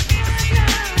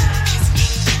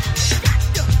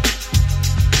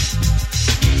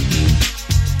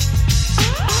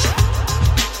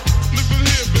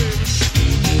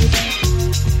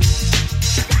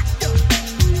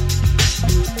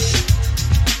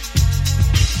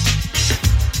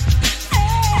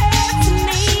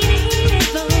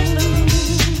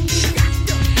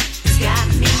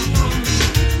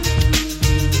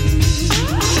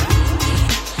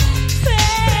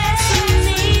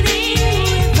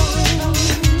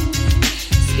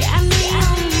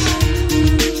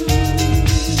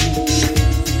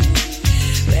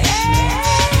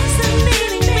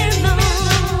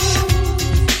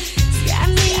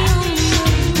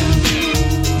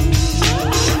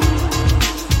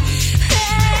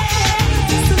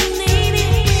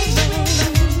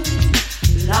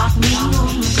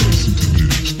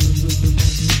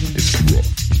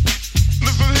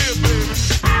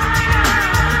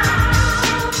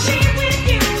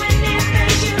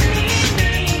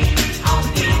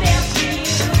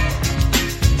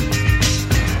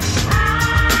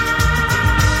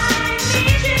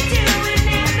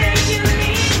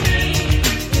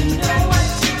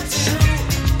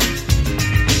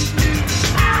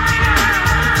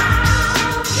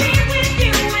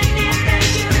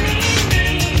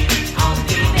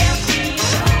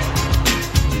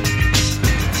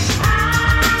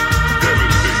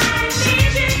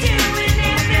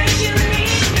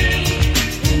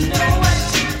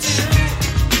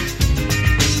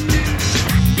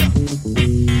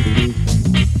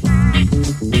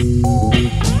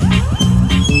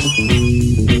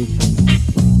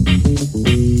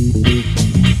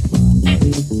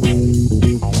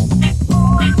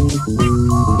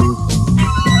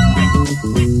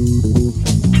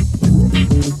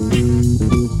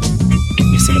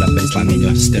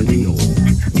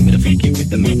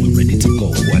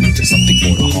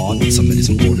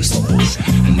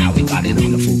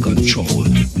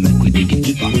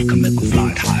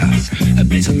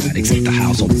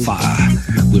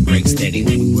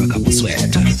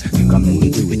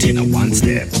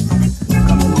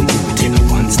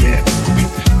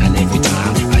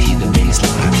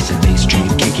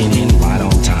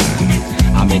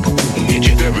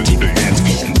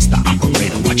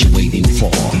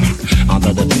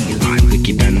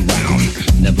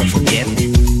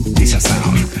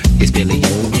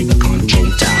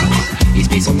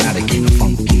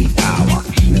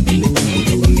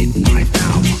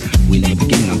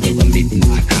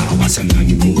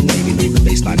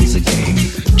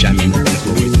 Jamming the dance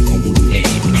floor, rhythm on the aim.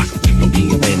 Don't be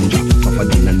a bend drop, tougher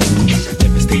than a ninja.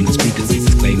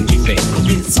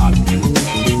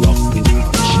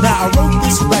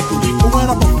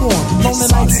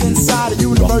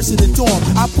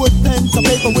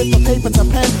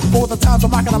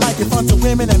 making fun to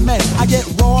women and men. I get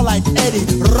raw like Eddie,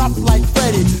 rough like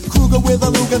Freddy Krueger with a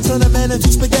Luger, turn a man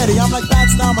into spaghetti. I'm like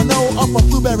Bats Domino up a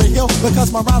Blueberry Hill,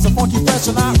 because my rhymes are funky, fresh,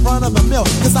 and not run of the mill.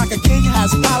 Cause like a king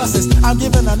has palaces, I'm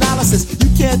giving analysis. You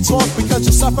can't talk because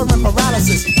you're suffering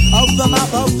paralysis. Of the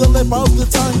mouth, of the lip, of the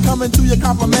tongue, coming to your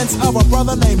compliments of a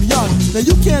brother named Young. Now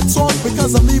you can't talk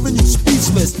because I'm leaving you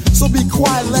speechless. So be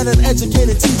quiet, let an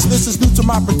educated teach. This is new to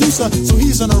my producer, so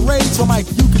he's in a rage. So Mike,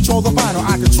 you control the vinyl,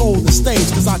 I control the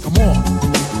stage, cause I come on.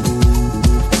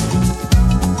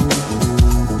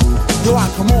 Yo, I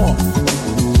come on.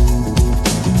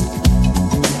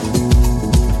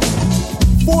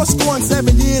 4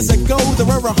 years ago, there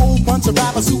were a whole bunch of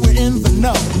rappers who were in the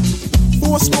know.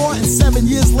 7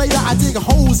 years later, I dig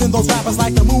holes in those rappers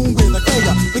like the moon with a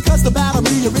crater. Because the battle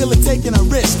me, you're really taking a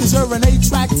risk. Cause you're an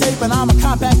 8-track tape and I'm a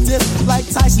compact disc. Like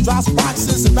Tyson drops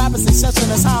boxes and rappers in session.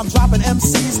 That's how I'm dropping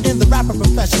MCs in the rapper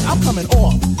profession. I'm coming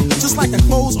off, just like the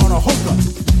clothes on a hooker.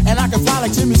 And I can fly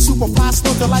like Jimmy Superfly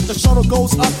Snooker. Like the shuttle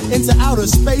goes up into outer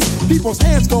space. People's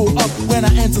hands go up when I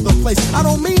enter the place. I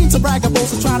don't mean to brag about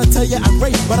to try to tell you I'm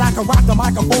great, but I can rock the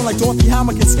microphone like Dorothy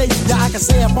Howard can skate. Yeah, I can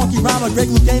say a funky rhyme like Greg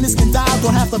Louganis can dive.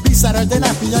 Don't have to be Saturday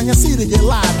night for Young MC to get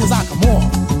live, cause I come on.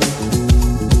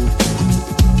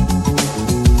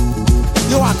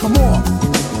 Yo, I come on.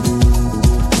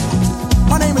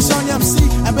 My name is Young MC,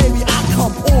 and baby, I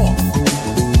come on.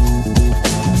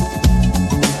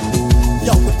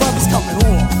 Yo, the brother's coming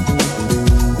on.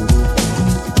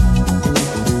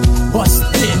 Bust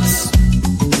this.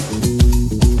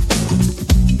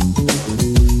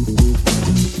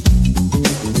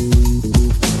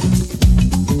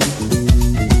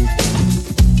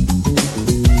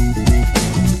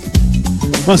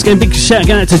 Once again, big shout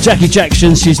out to Jackie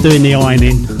Jackson. She's doing the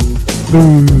ironing.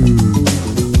 Boom.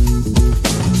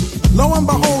 Lo and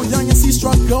behold, Young MC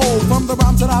struck gold. From the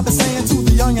rhymes that I've been saying to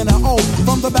the young and the old.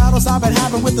 From the battles I've been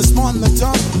having with the smart and the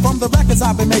dumb. From the records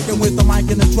I've been making with the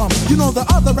mic and the drum. You know the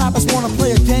other rappers wanna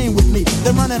play a game with me.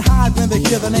 They run and hide when they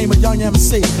hear the name of Young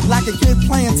MC. Like a kid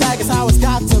playing tag is how it's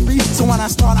got to be. So when I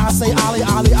start I say Ollie,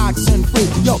 Ollie, oxen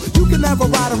free. Yo, you can never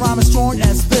write a rhyme as strong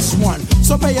as this one.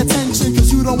 So pay attention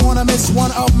cause you don't wanna miss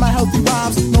one of my healthy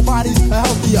rhymes. Nobody's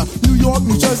healthier. New York,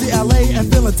 New Jersey, LA, and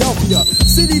Philadelphia.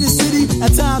 City to city,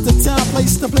 and town to town,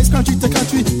 place to place, country to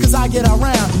country, cause I get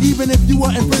around. Even if you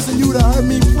were in prison, you'd have heard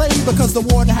me play, because the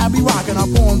warden had me rocking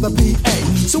up on the PA.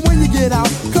 So when you get out,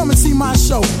 come and see my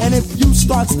show. And if you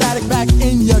start static, back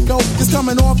in you go. Cause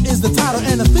coming off is the title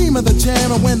and the theme of the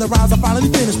jam. And when the rhymes are finally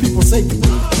finished, people say,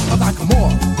 I come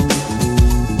on.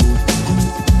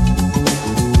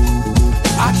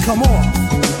 I come on.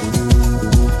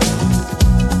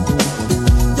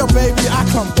 Yo, baby, I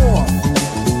come on.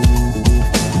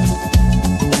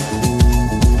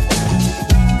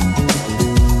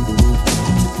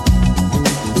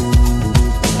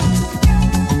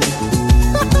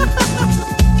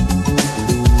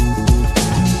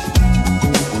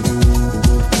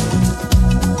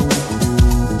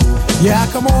 Yeah,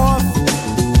 come on.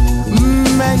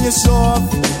 Man, you're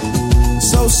soft.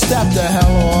 So step the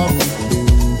hell off.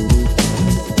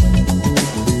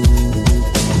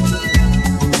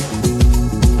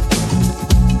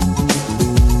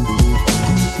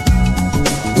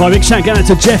 Right, big shout out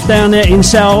to Jeff down there in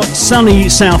sunny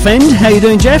Southend. How you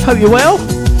doing, Jeff? Hope you're well.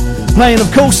 Playing,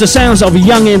 of course, the sounds of a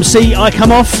Young MC. I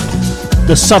come off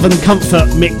the Southern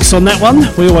Comfort mix on that one.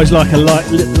 We always like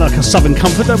a Southern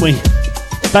Comfort, don't we?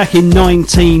 Back in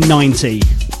 1990.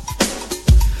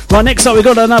 Right, next up we've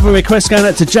got another request going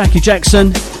out to Jackie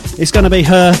Jackson. It's going to be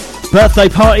her birthday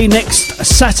party next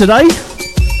Saturday.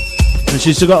 And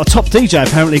she's got a top DJ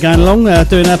apparently going along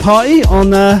doing her party on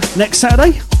next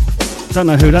Saturday. Don't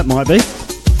know who that might be.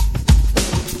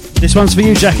 This one's for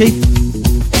you, Jackie.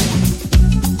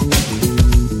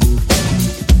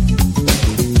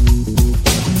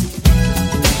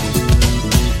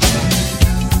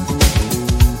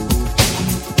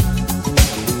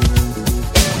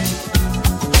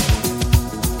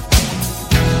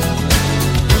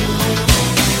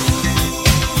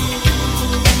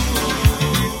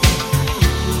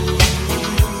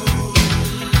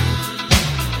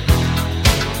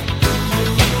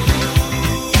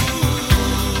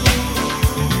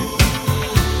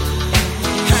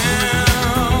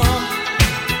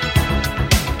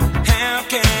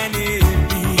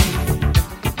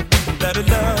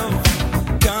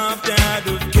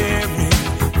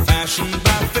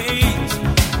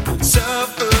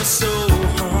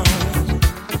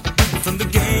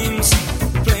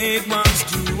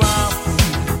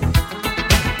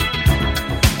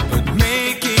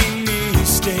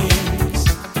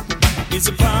 It's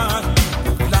a part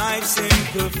of life's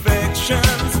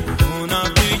imperfections. Born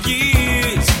of the years.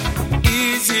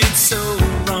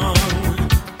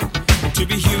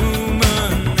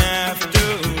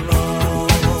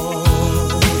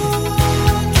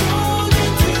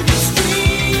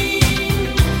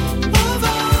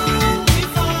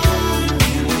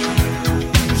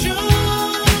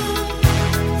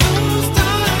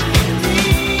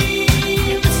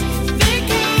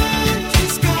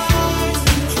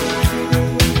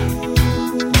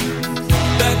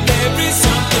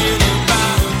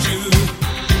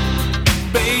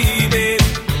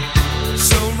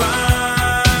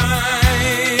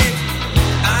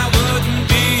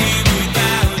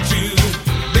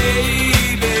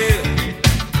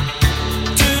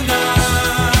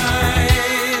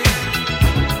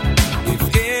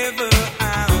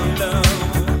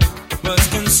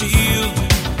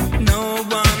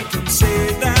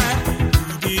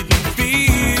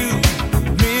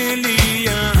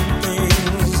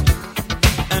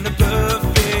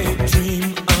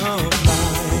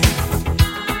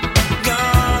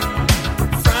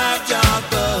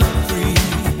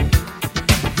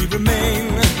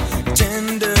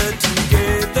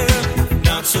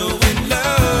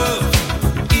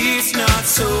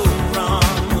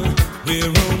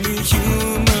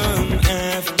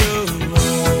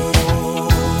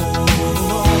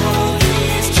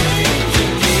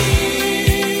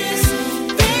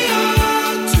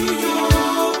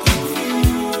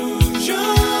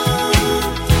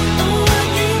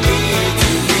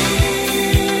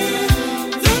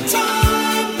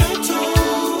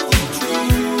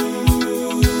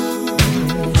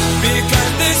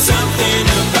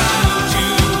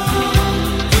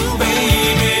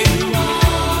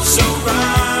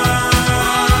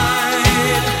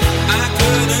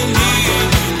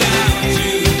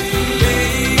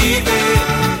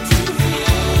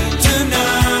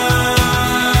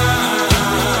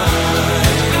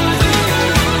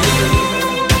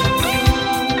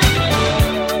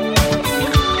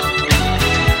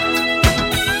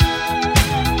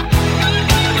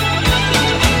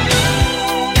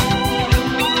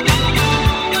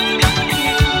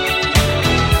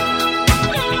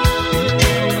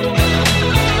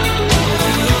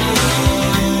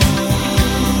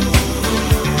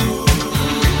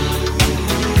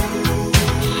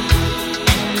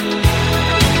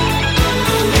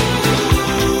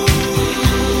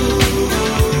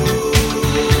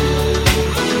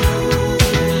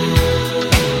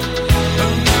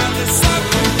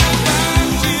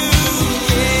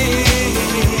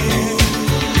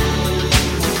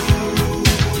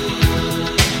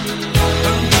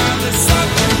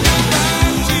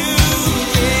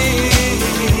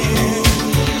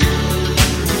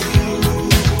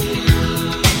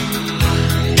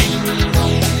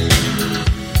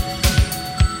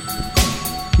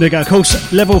 There you go, of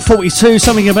course, level 42,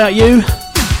 Something About You.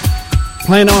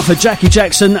 Playing after Jackie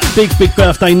Jackson, big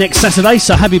birthday next Saturday,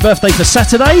 so happy birthday for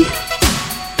Saturday.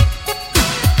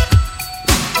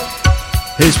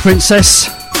 Here's Princess.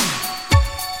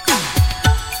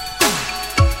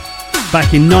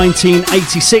 Back in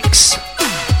 1986.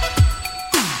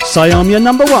 Say I'm your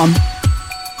number one.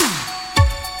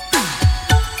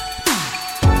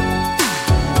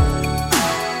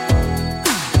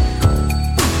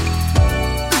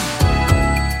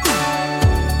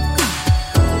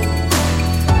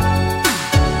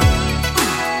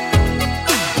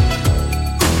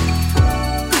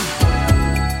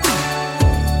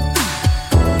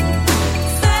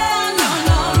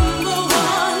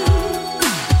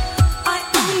 I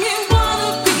only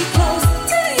wanna be close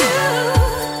to you.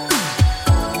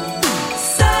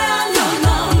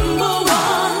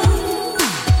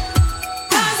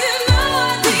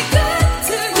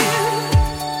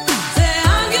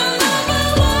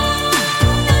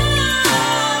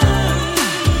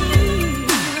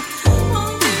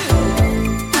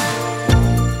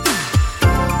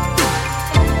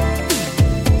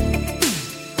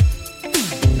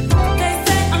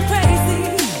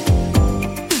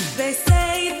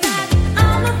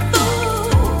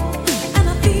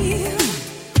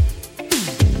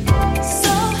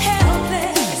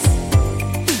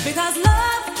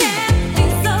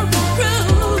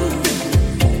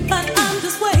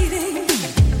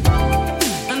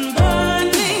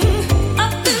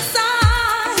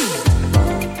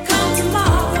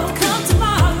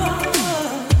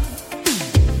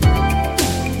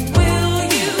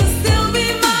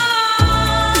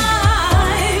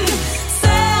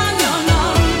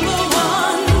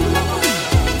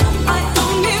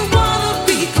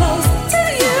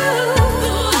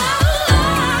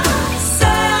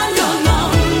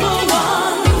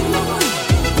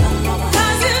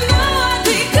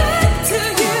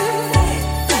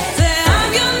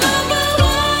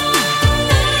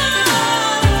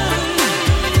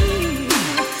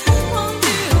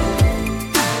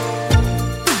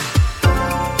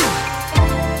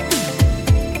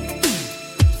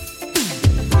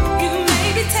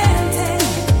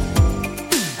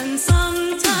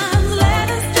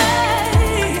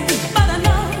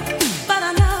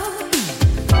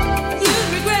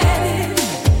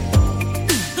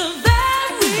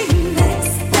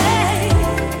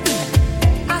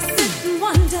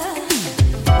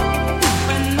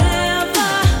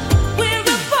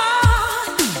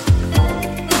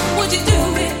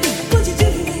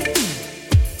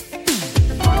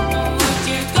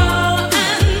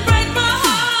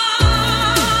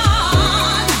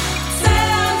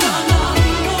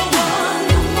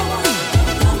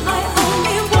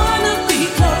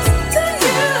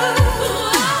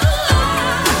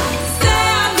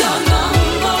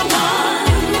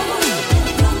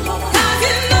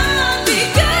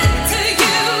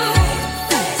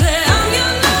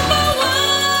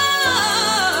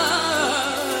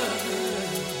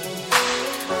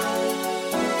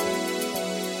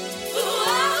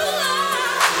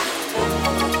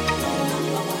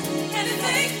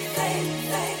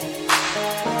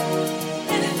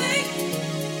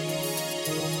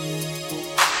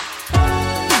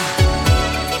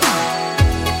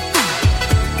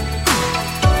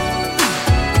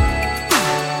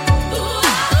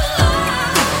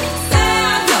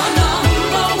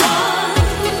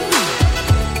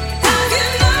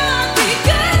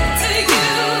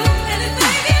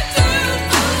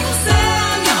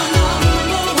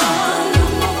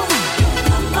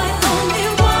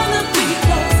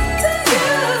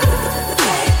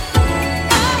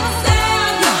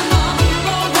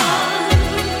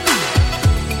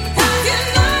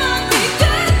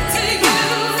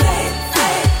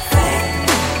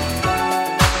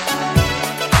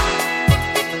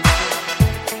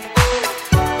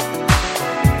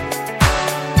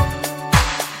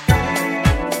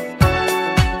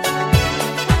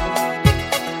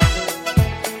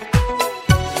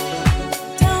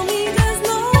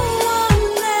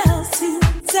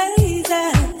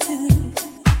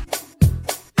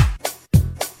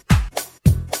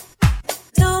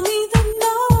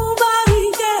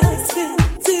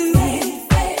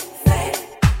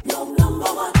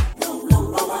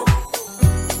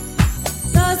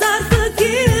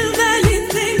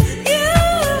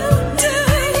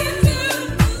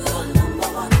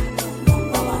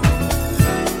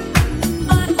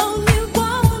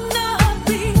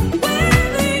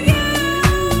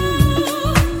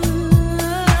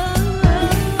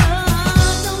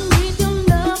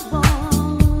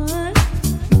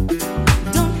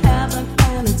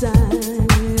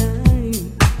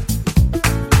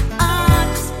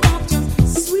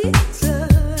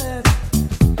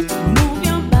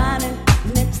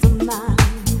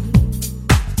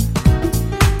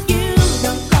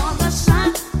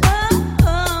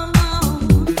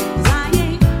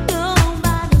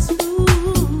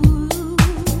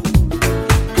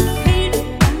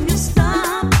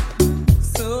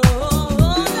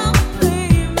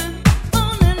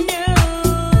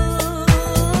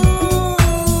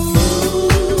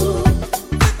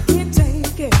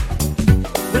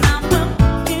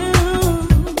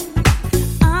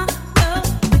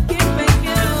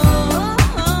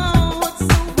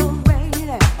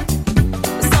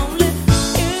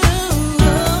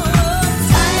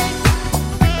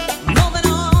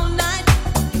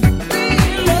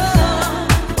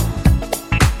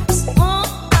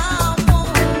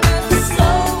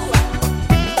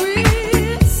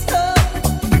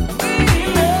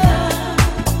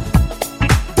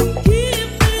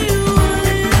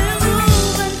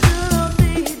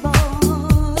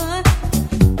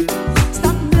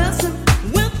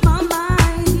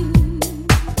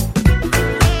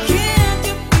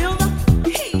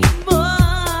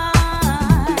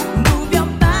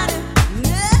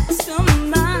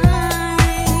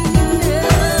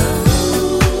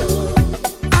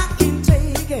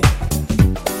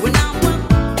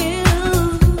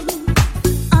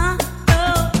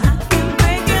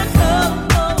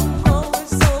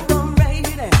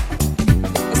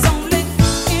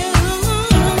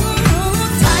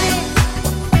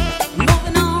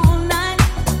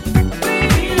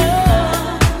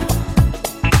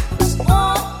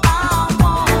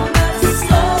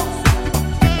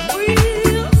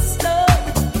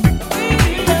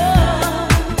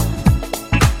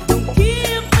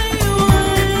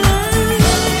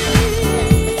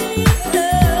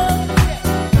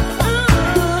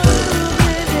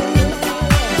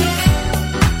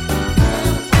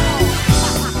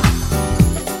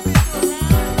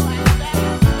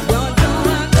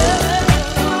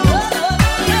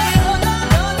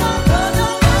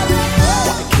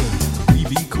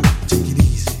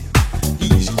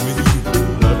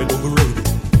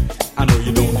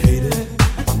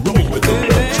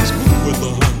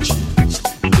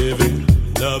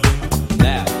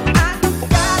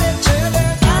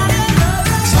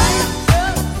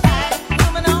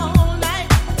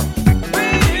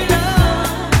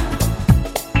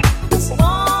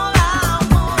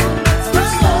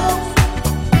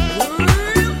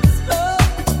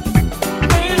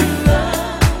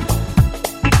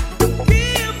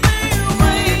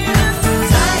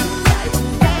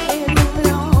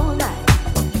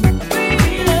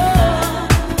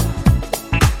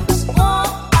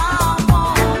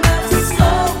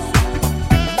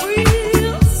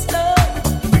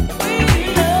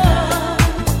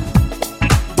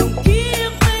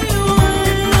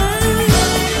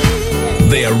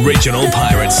 Original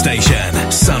pirate station,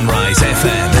 Sunrise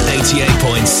FM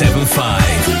 88.75.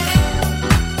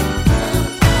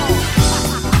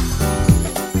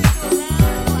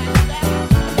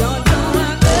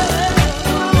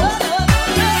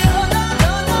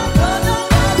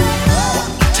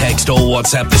 Text or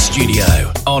WhatsApp the studio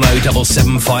on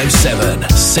 07757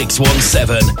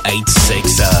 617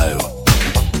 860.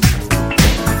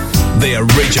 The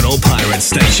original pirate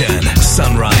station,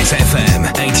 Sunrise FM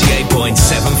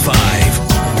 88.75.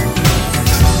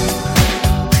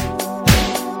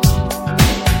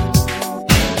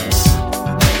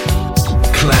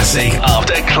 Classic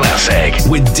after classic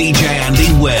with DJ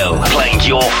Andy Will, playing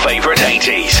your favorite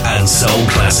 80s and soul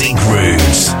classic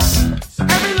grooves.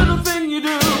 Every little thing you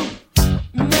do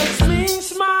makes me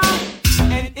smile.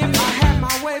 And if I had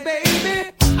my way,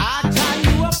 baby, I'd tie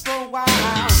you up for a while.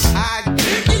 I'd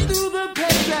take you through the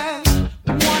pages,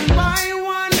 one by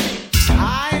one.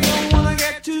 I don't wanna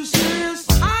get too serious.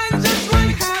 I just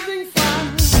like having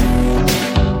fun.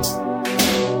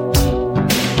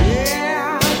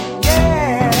 Yeah,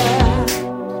 yeah.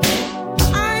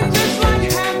 I just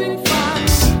like having fun.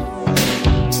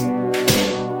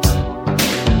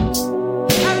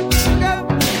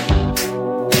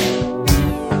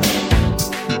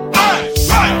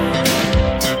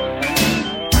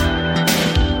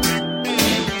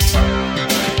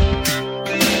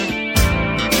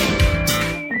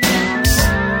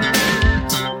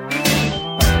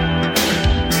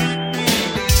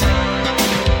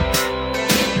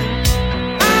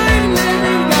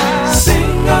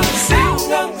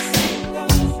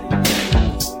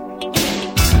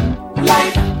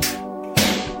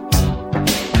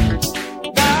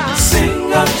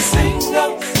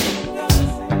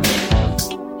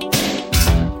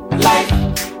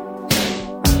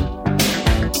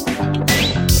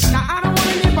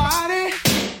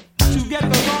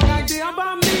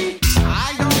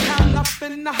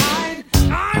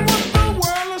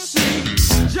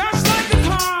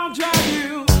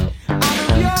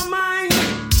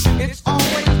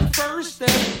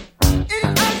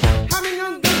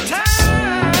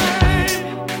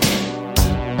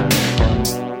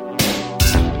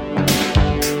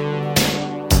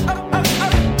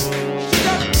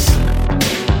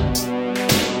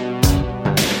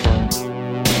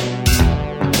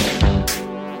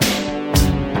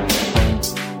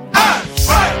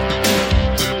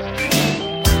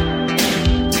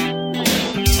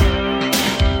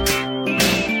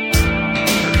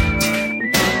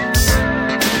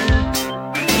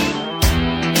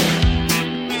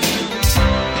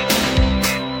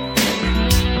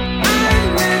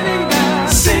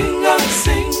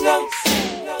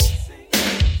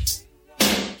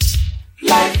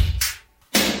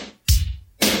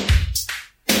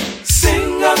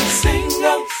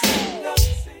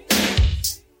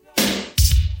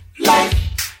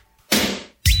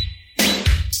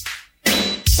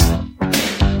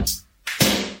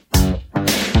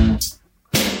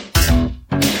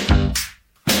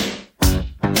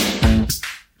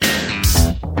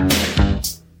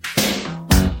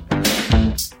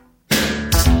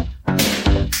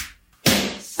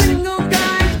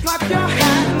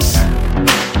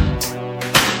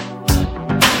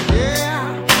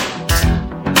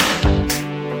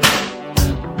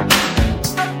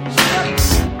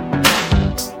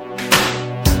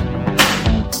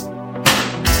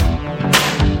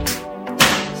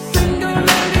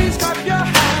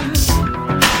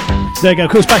 There you go,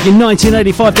 of course, back in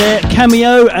 1985 there,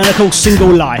 Cameo, and of course,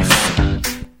 Single Life.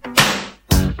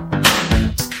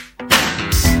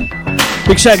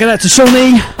 Big shout out to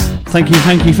Shawnee. Thank you,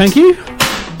 thank you, thank you.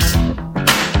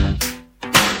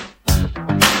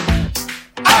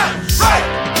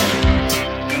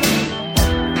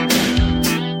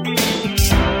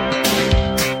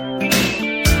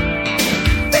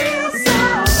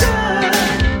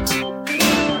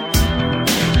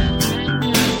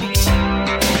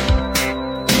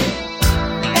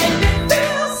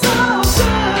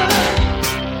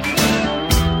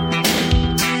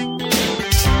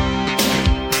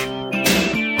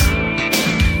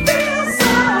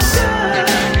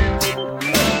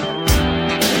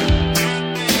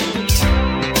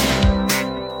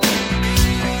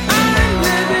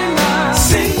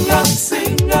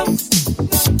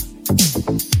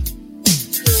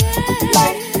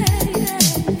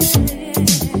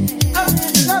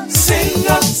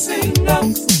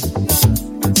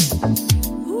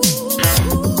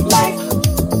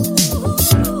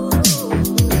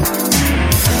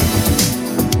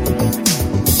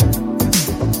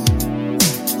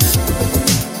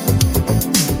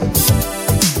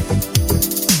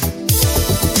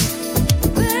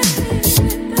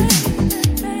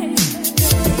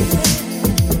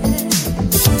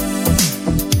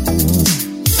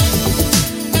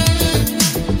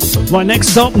 Right, next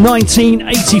stop,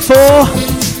 1984.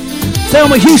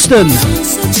 Thelma Houston.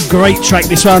 Great track,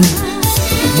 this one.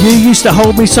 You Used to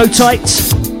Hold Me So Tight.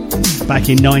 Back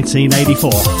in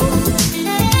 1984.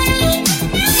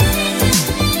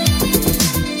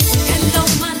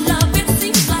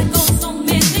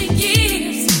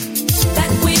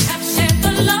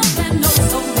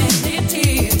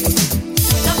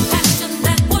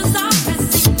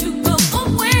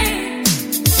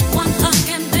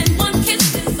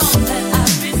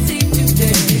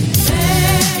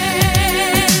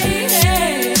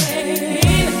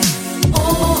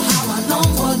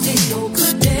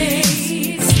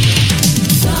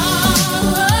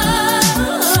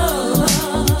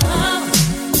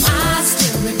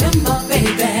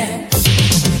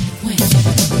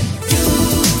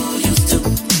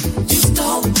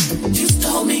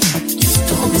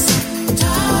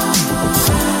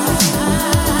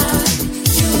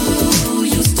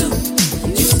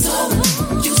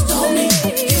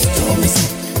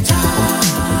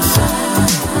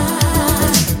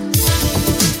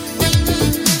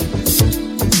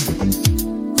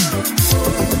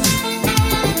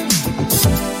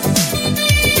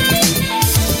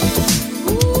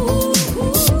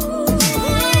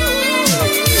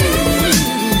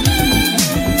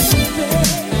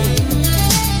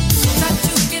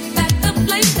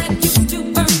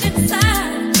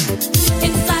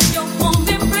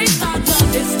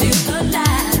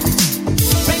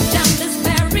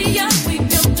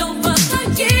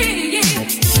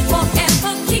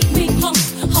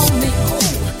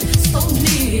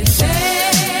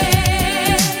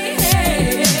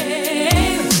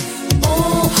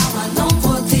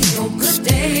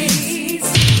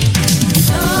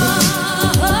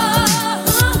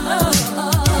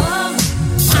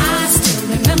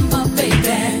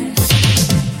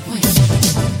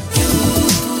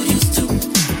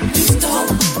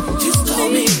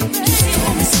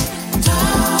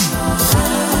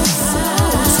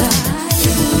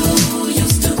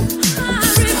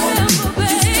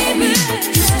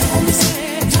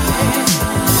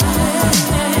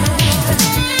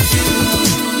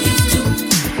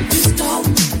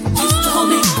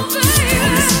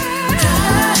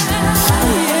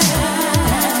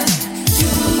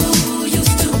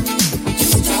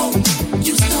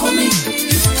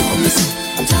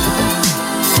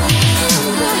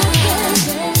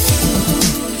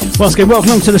 Once again, welcome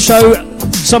along to the show.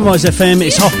 Sunrise FM,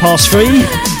 it's 3:30.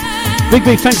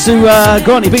 Big thanks to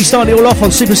Granty B starting it all off on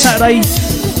Super Saturday,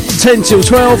 10 till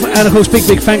 12. And of course,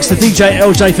 big thanks to DJ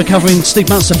LJ for covering Steve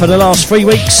Munster for the last 3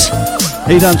 weeks.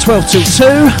 He done 12 till 2.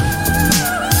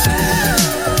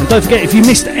 And don't forget, if you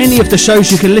missed any of the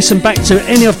shows, you can listen back to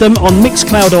any of them on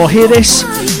Mixcloud or Hear This.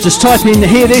 Just type in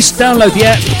Hear This, download the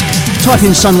app, type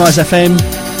in Sunrise FM,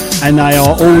 and they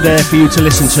are all there for you to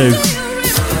listen to.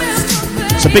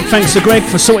 So big thanks to Greg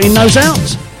for sorting those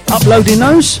out, uploading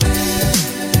those.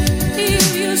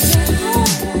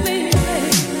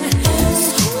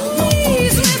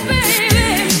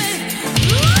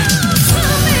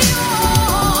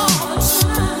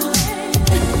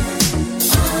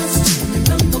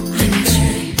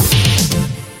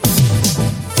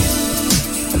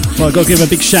 Well, I've got to give a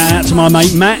big shout out to my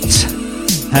mate Matt.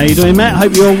 How you doing, Matt?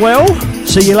 Hope you're well.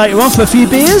 See you later on for a few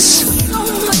beers.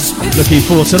 Looking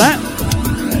forward to that.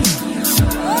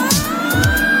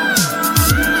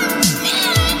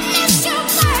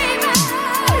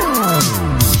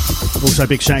 Also,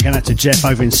 big shout out to Jeff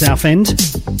over in Southend.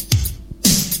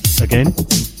 Again.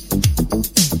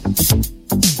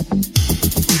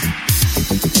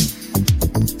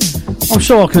 I'm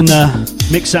sure I can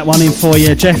mix that one in for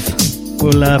you, Jeff.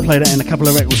 We'll play that in a couple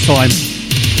of records' time.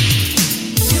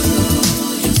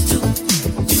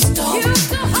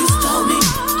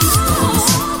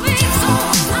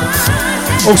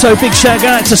 Also, big shout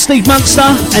out to Steve Munster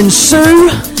and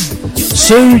Sue.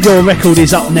 Sue, your record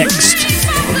is up next.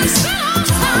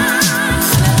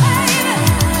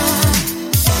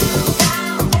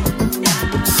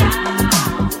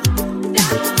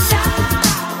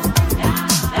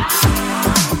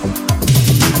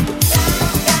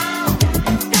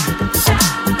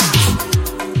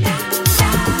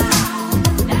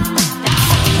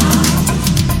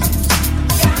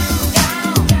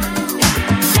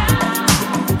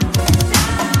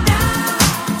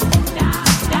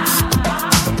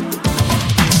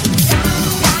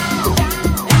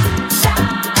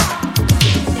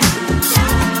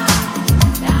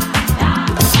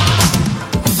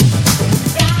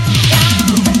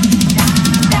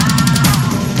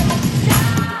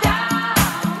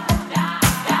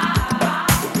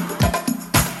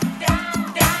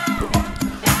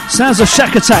 Sounds of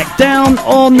Shack Attack, Down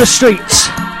on the Streets.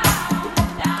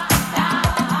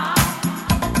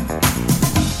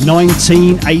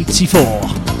 1984.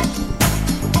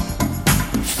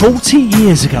 40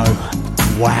 years ago.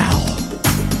 Wow.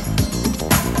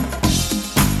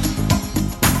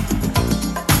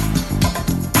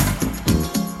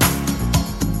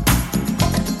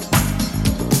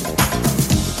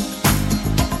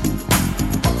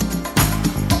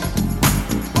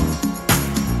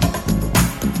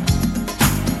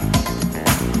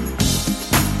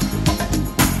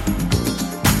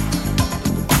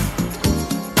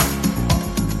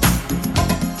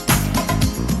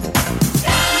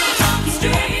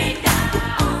 Straight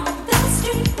down the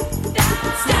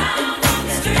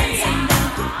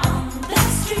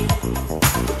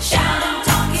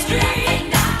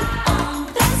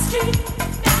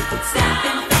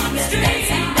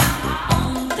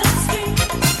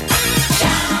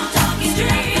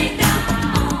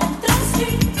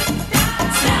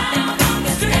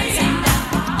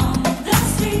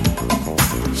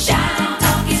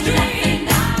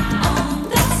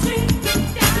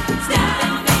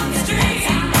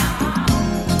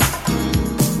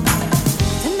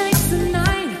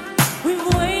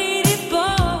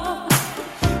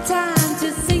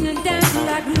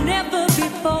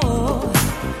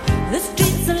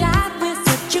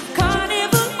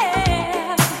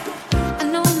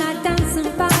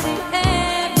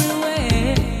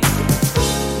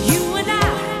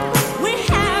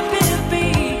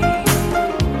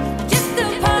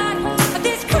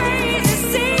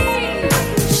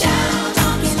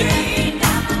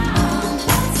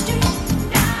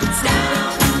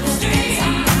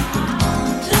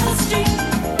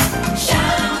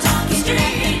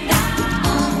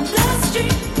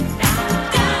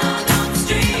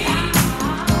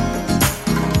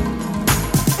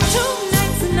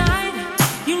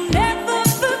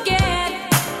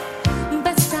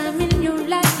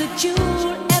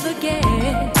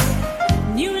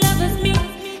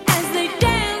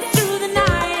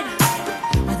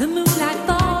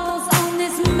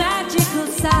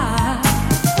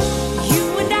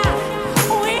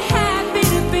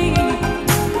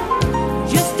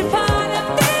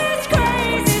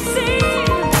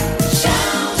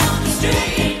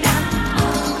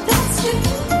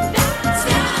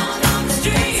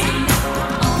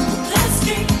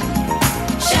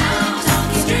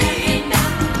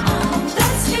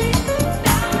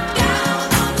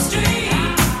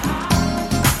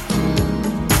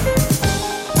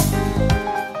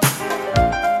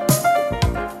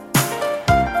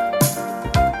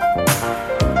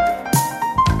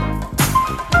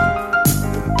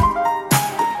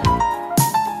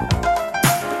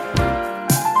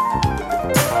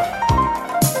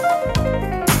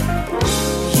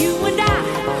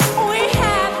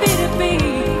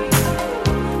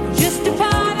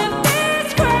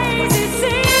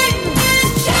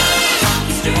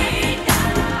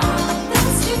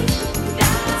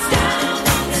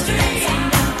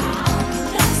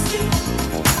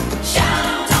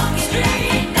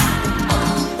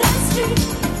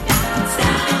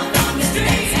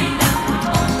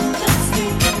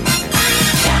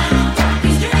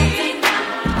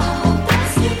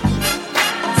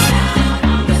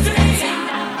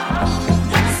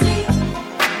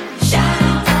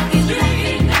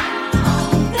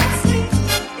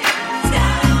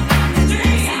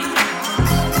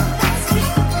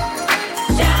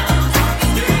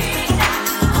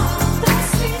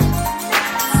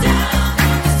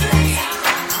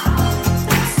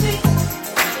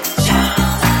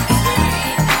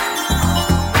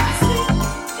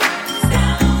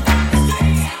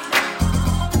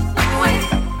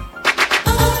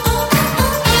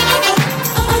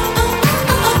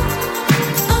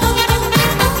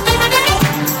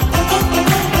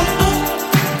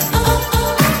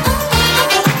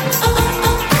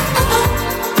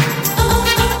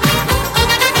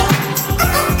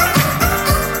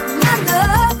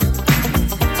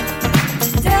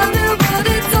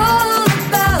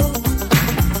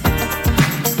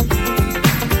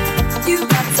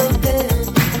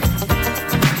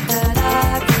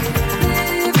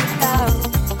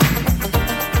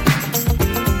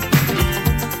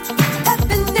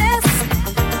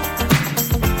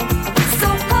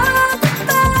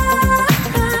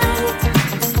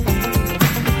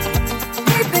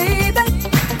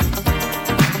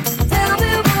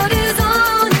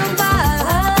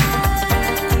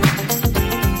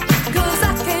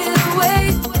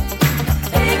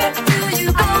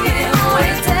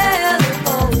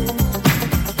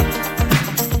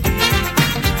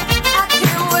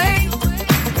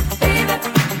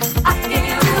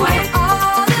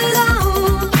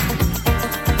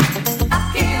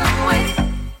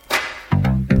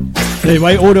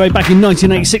Anyway, all the way back in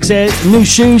 1986 there, New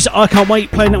Shoes, I Can't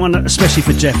Wait, playing that one especially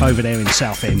for Jeff over there in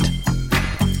Southend.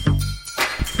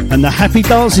 And the Happy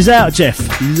Dance is out, Jeff.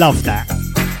 Love that.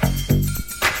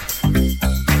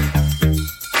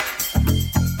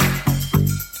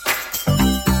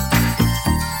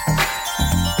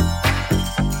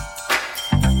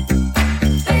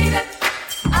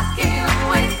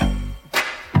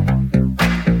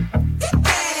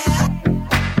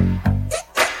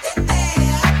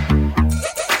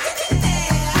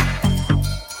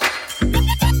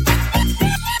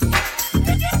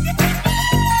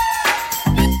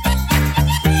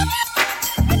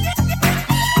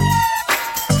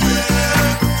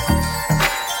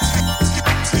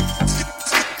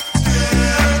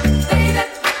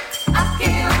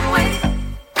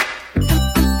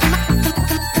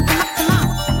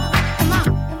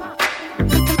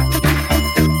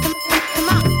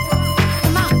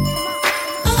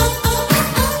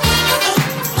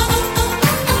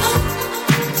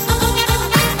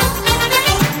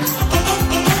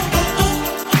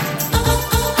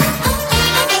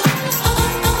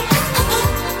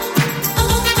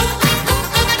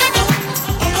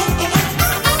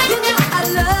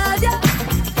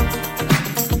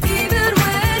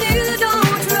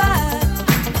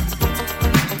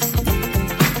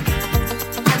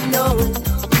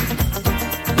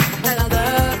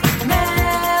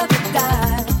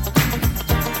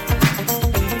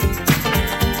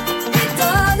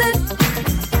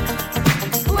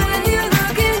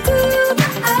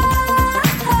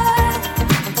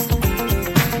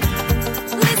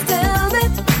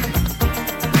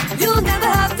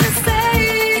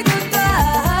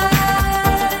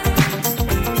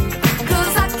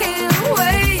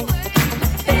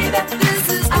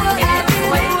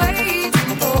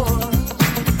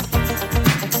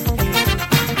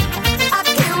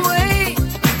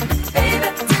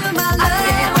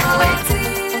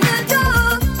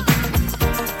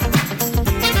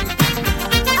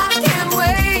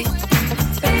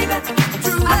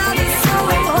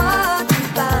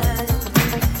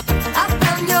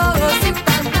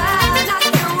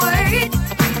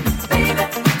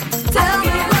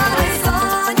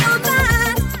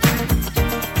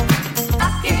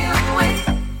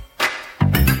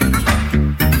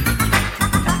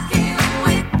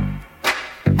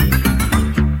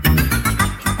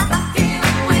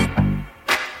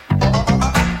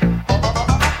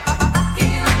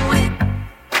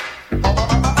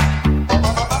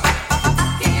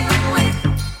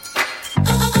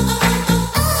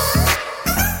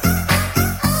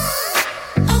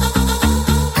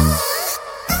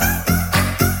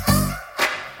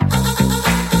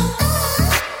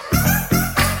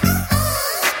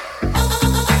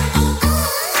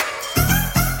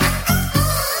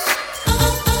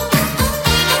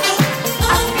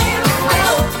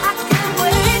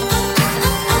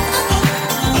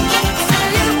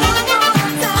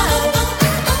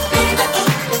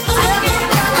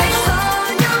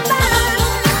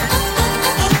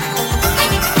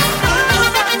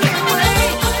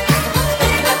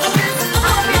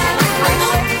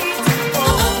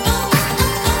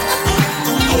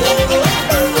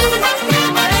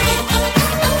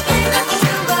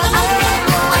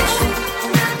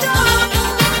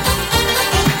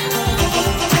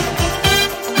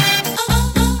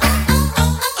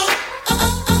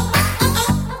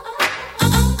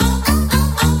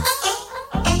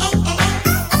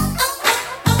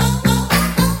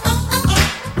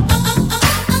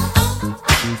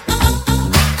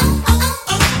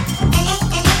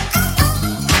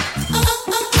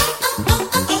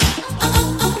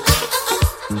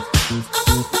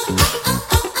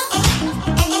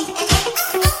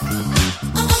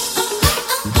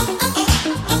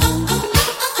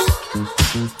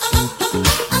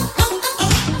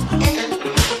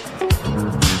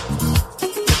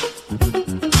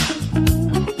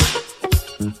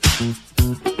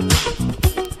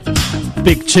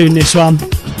 Big tune, this one.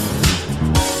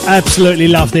 Absolutely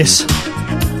love this.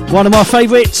 One of my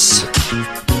favourites.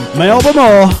 Melba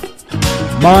Moore,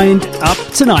 Mind Up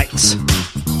Tonight.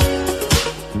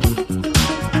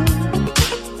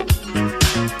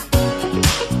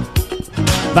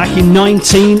 Back in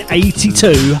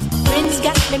 1982. Friends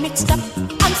got me mixed up.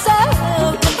 I'm so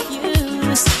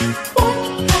confused. What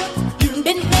have you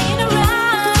been playing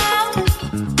around?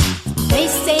 They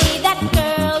say that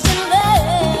girls in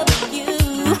love with you.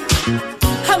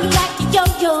 Come like a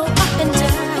yo-yo up and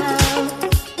down.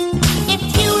 If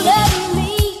you love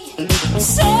me,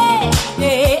 say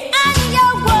I'm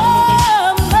your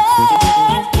woman.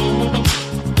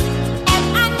 Am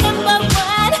I number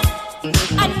one?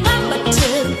 I'm number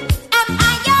two. Am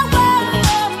I your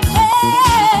woman?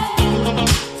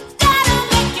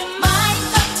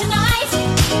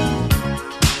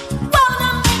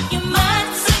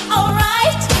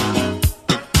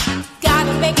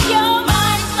 make your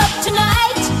mind up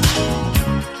tonight.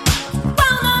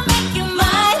 Wanna make you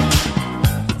mine.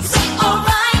 Say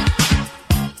alright.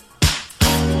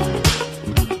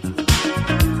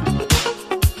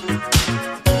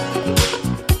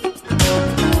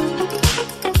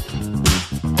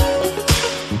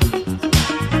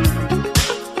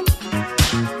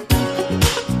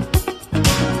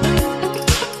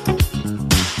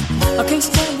 I can't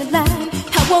stand the line.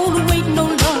 I won't wait no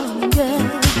longer.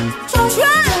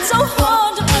 Trying so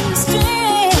hard to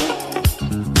understand.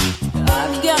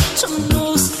 I've got to know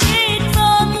straight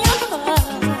from your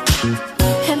heart.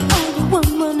 And are you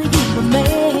woman or you a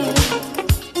man?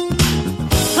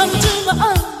 Come to my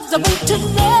arms, I want to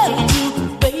love you,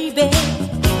 baby.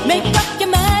 Make up your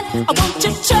mind, I want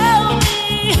you to tell me.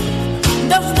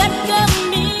 Does that girl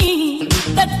mean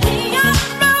that we are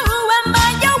through? Am I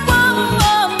your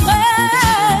woman?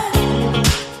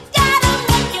 Gotta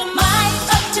make your mind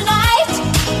up tonight.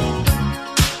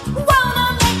 Wanna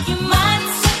make your mind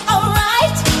say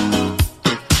alright.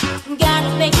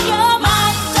 Gotta make your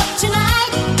mind up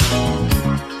tonight.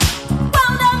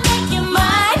 Wanna make your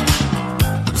mind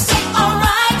say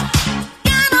alright.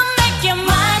 Gotta make your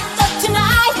mind up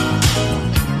tonight.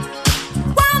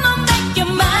 Wanna make your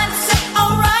mind say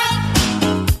alright.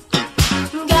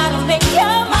 Gotta make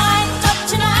your mind up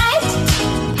tonight.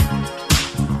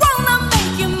 Wanna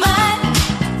make your mind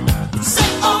say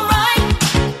alright.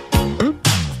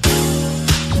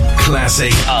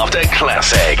 Classic after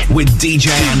classic with DJ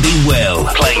Andy Will,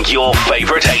 playing your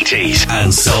favorite 80s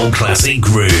and soul classic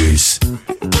grooves.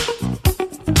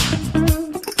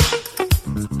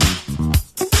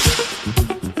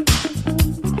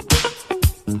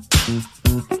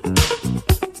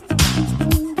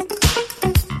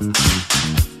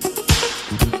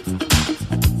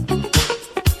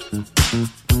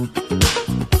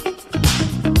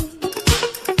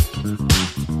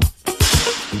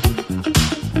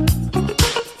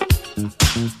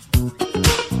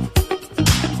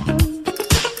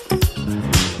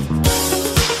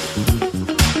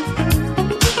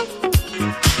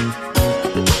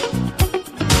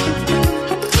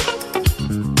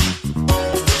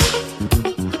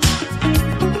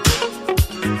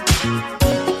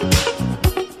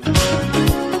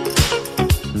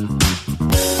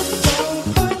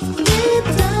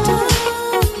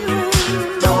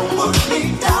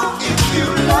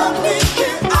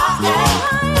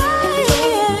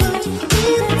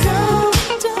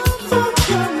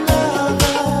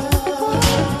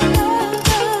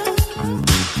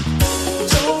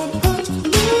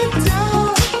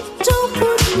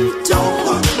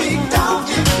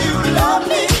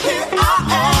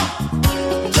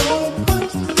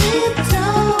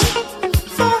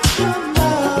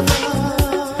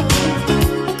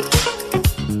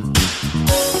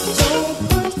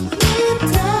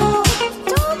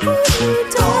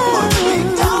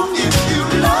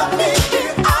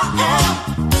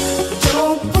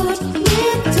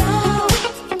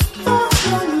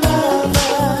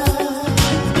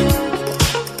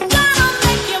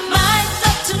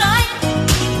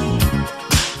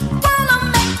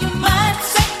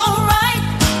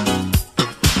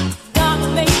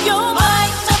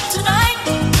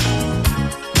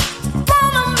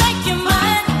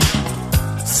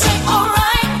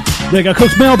 There you go,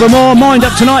 Cooks Melbourne Moore, Mind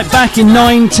Up Tonight, back in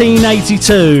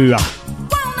 1982.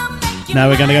 Now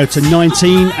we're going to go to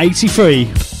 1983.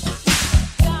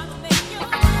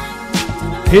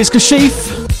 Here's Kashif.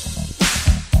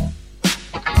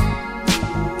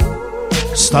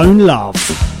 Stone Love.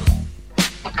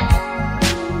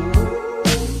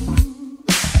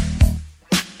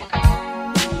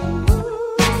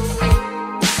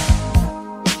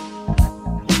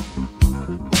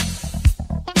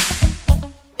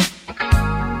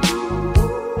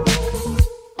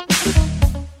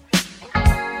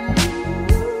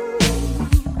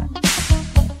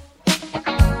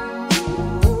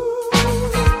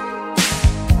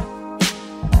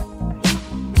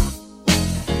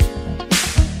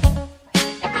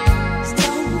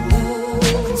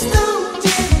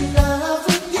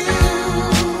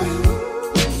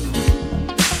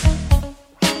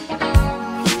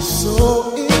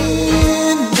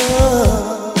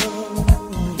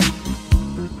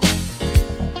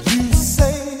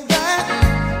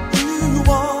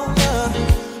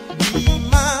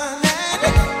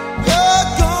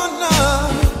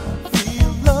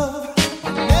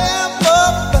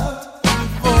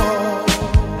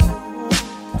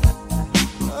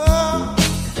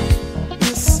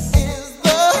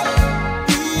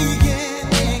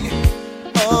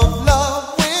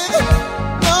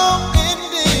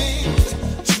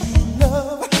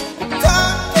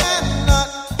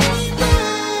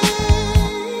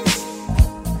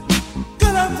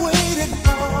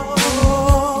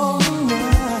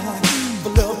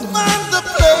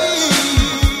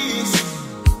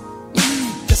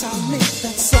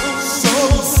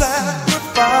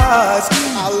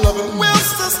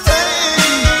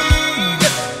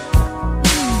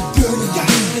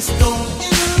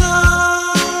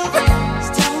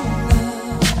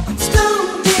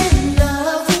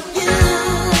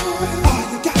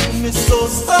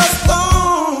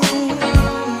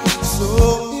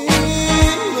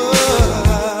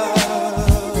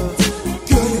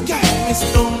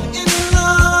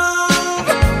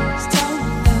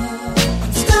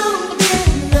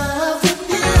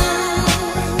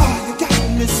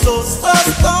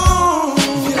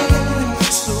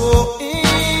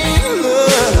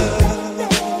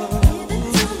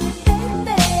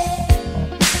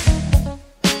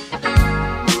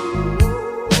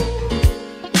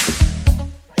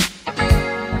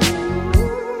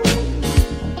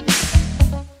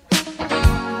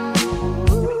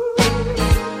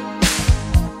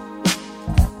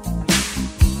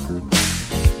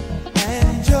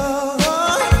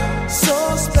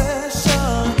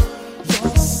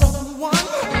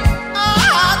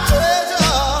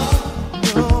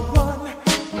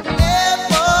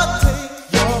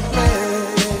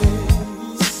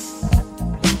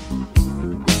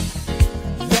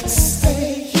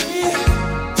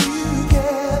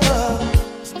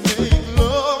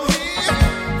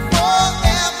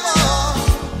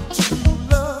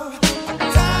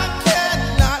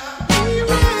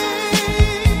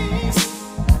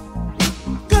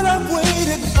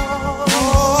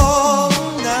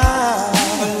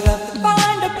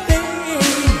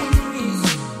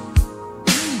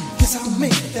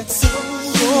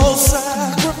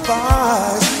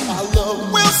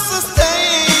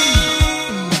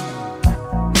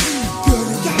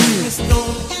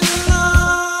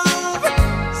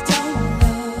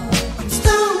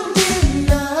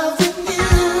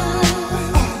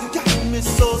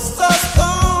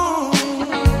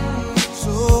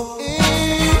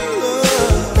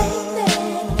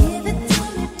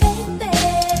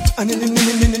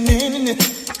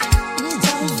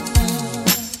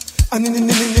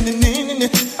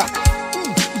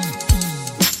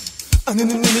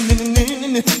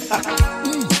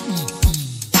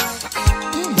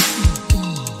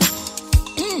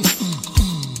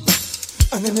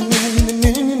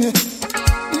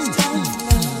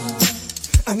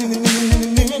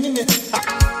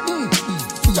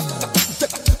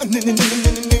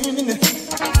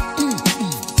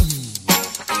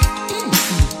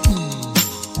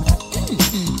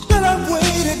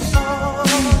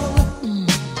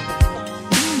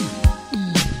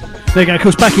 There you go, of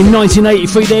course, back in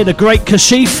 1983 there, the great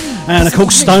Kashif, and of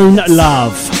course Stone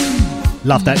Love.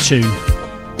 Love that tune.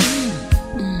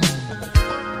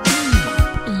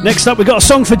 Next up, we've got a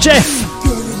song for Jeff.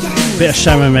 Bit of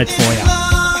Sharon Red for you.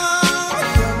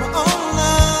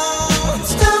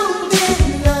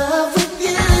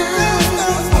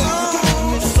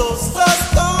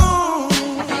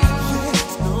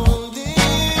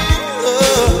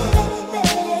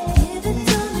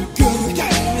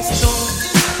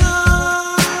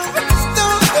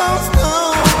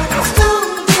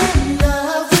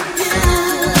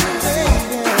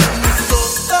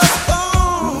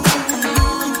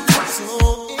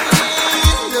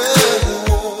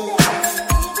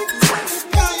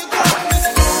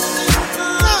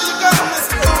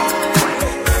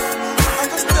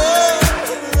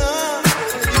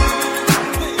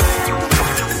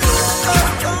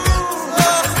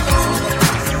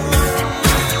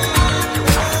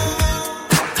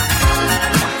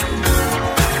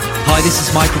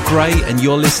 And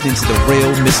you're listening to the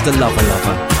real Mr. Lover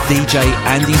Lover, DJ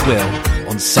Andy Will,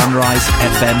 on Sunrise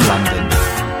FM London,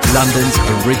 London's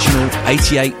original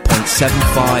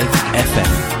 88.75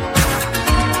 FM.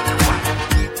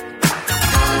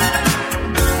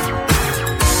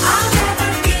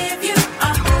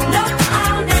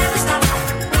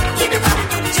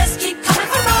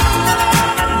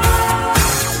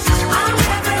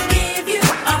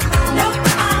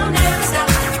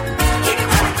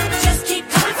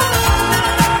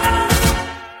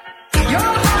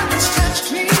 Your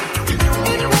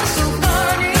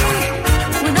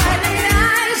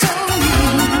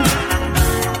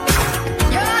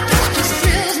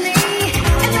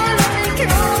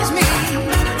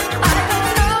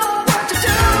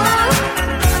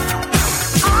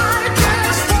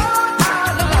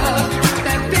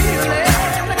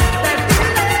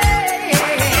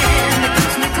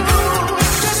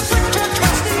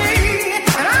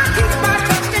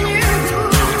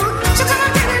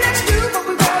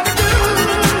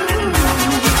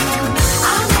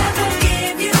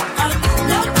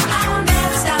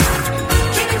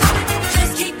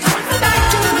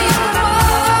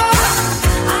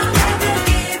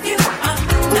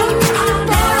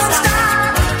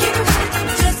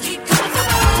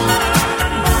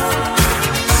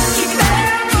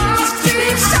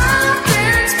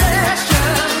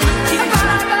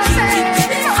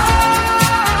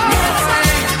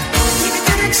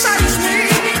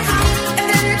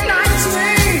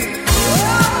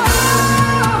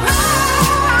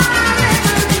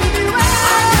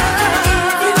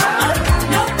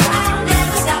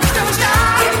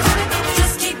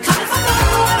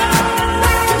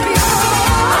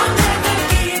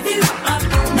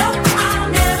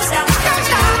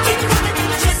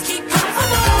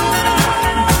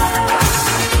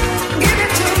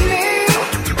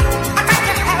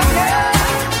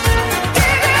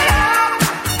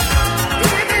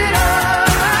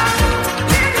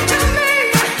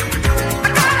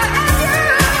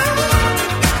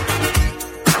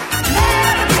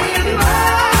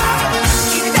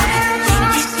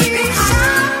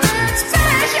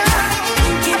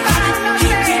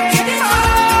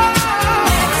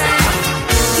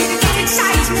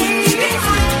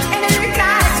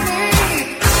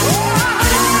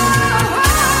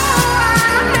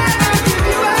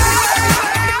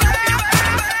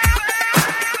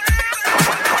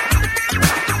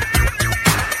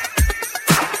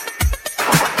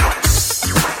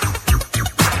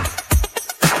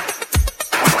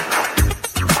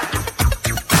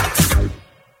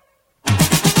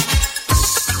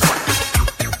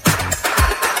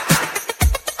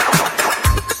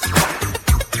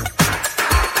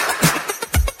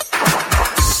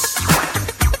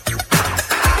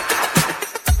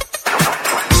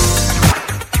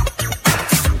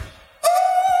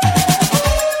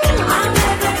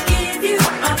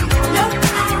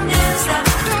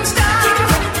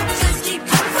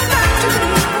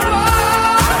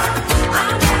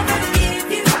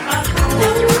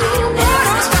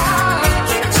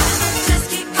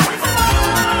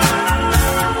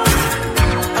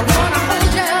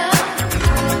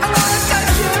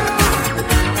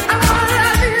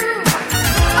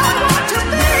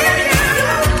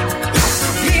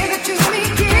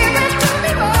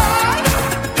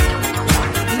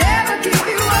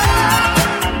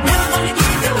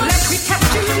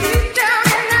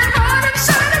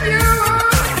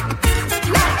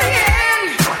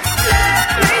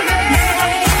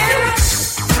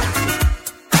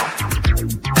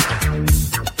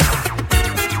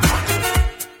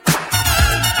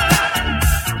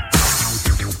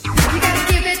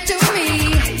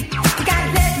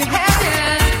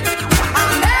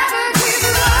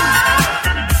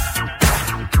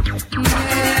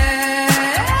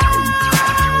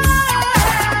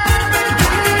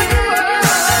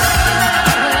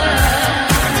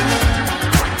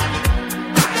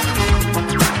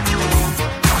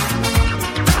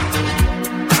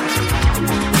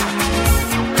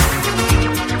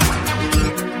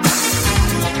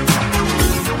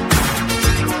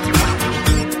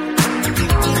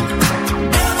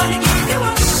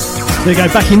There you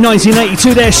go, back in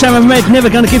 1982 there, Sharon Red, Never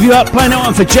Gonna Give You Up, playing that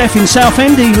one for Jeff in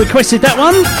Southend, he requested that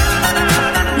one.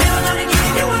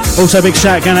 Also big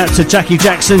shout going out to Jackie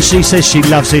Jackson, she says she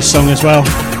loves this song as well.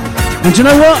 And do you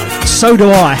know what? So do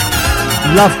I.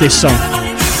 Love this song.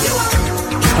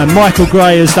 And Michael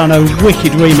Gray has done a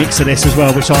wicked remix of this as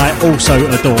well, which I also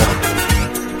adore.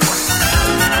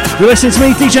 You're listening to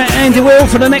me, DJ Andy Will,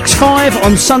 for the next 5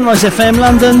 on Sunrise FM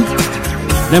London.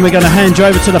 Then we're going to hand you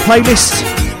over to the playlist.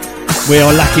 We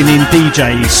are lacking in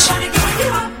DJs.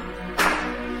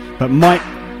 But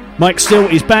Mike Still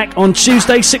is back on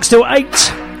Tuesday 6 till 8.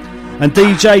 And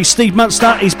DJ Steve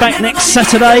Munster is back next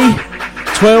Saturday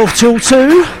 12 till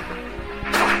 2.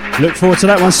 Look forward to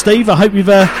that one, Steve. I hope you've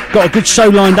got a good show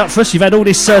lined up for us. You've had all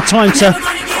this time to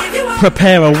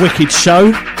prepare a wicked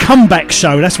show. Comeback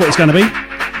show, that's what it's going to be.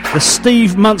 The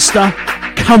Steve Munster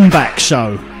Comeback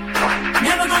Show.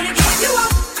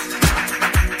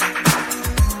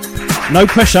 No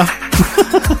pressure.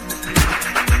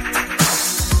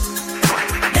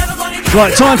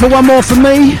 Right, time for one more from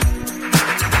me.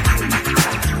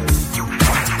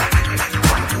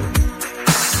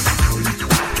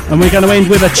 And we're going to end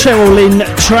with a Cheryl Lynn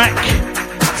track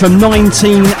from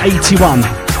 1981.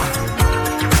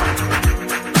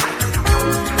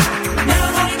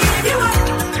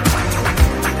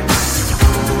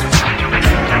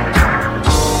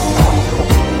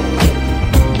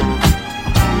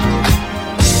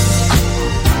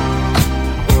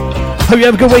 Hope you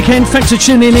have a good weekend. Thanks for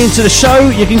tuning in to the show.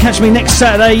 You can catch me next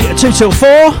Saturday at 2 till 4.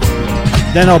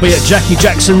 Then I'll be at Jackie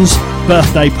Jackson's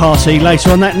birthday party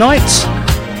later on that night.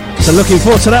 So looking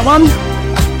forward to that one.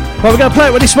 Well, we're going to play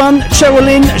it with this one. Cheryl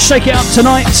Lynn, Shake It Up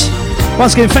Tonight.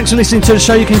 Once again, thanks for listening to the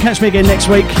show. You can catch me again next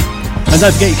week. And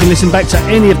don't forget you can listen back to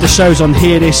any of the shows on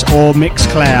Hear This or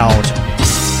Mixcloud.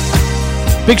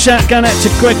 Big shout going out to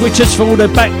Greg Richards for all the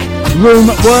back room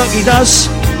work he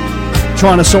does.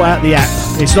 Trying to sort out the app.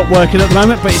 It's not working at the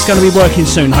moment, but it's going to be working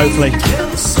soon, hopefully.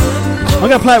 I'm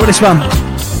going to play it with this one.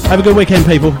 Have a good weekend,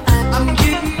 people. Time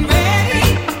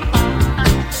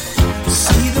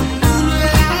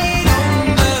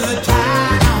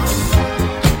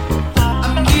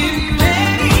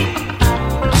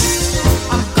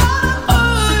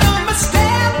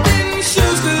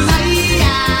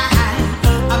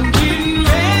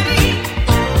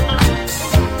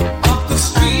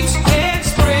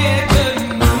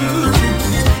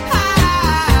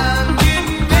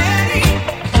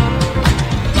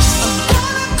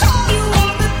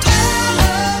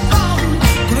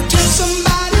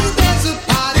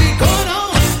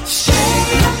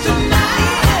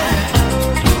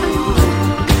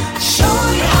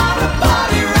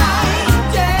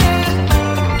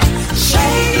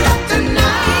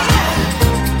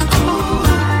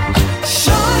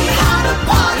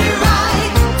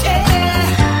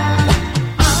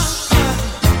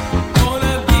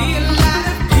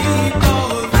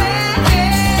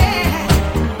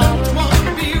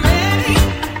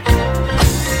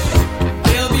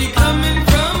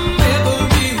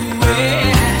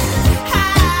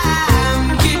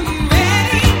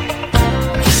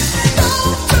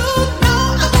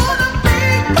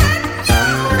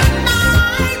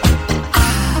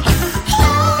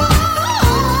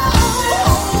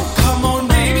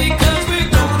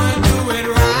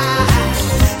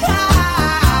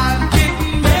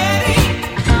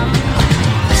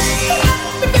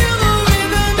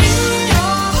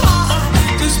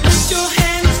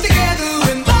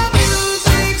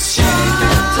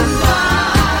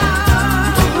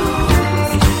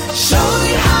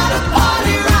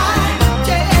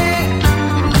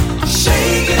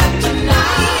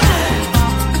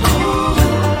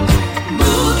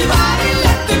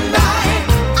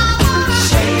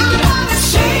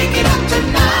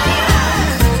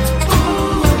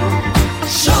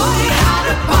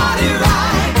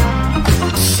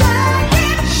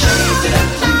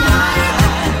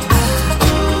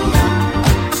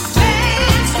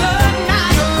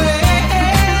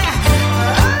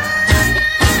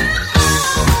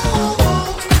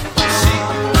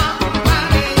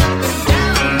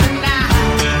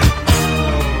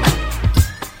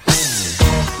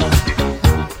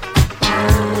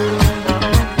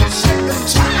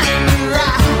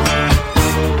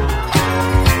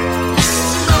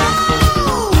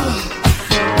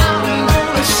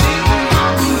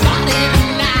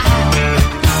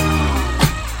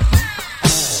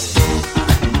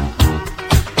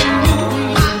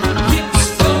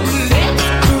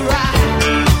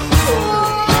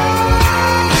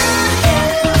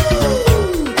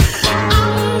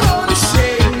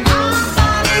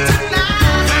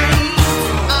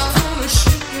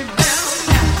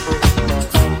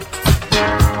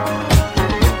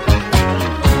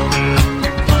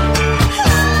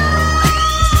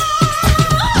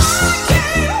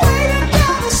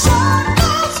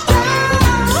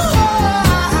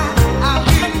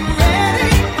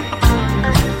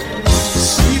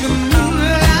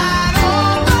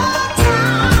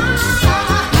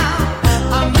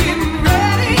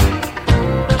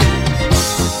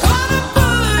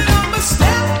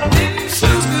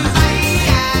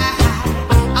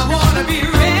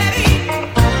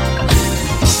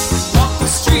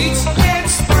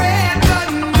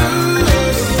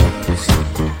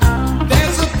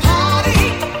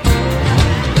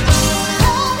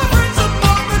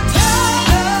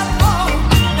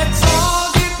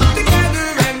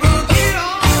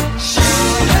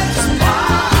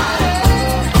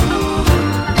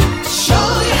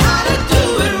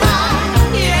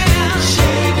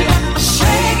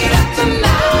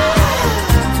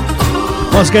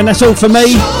Once again, that's all for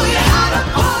me.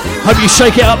 Hope you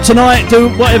shake it up tonight. Do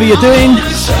whatever you're doing.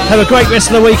 Have a great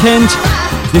rest of the weekend.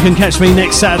 You can catch me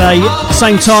next Saturday,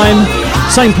 same time,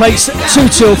 same place, 2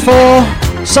 till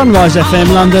 4, Sunrise FM,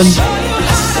 London.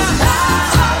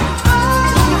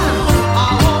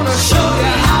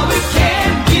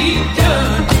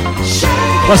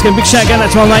 Once again, big shout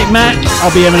out to my mate Matt.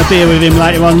 I'll be having a beer with him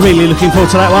later on. Really looking forward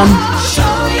to that one.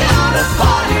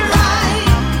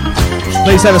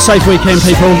 Please have a safe weekend,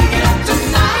 people.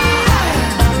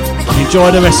 Enjoy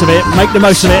the rest of it. Make the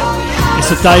most of it. It's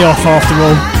a day off after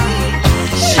all.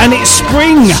 And it's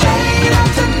spring.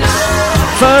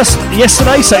 First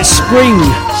yesterday, so it's spring.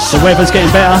 The weather's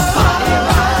getting better.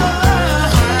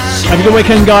 Have a good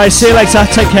weekend, guys. See you later.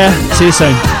 Take care. See you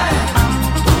soon.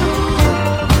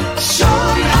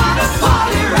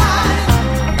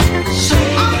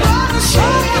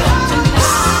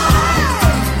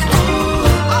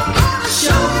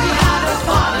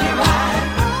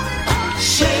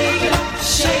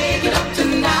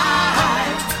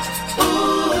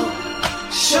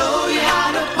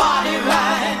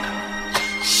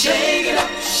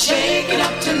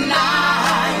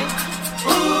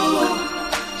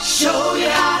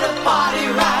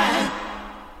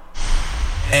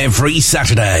 Every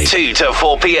Saturday, 2 to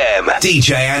 4 p.m,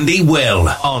 DJ Andy Will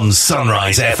on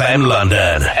Sunrise FM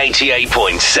London,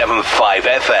 88.75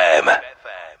 FM.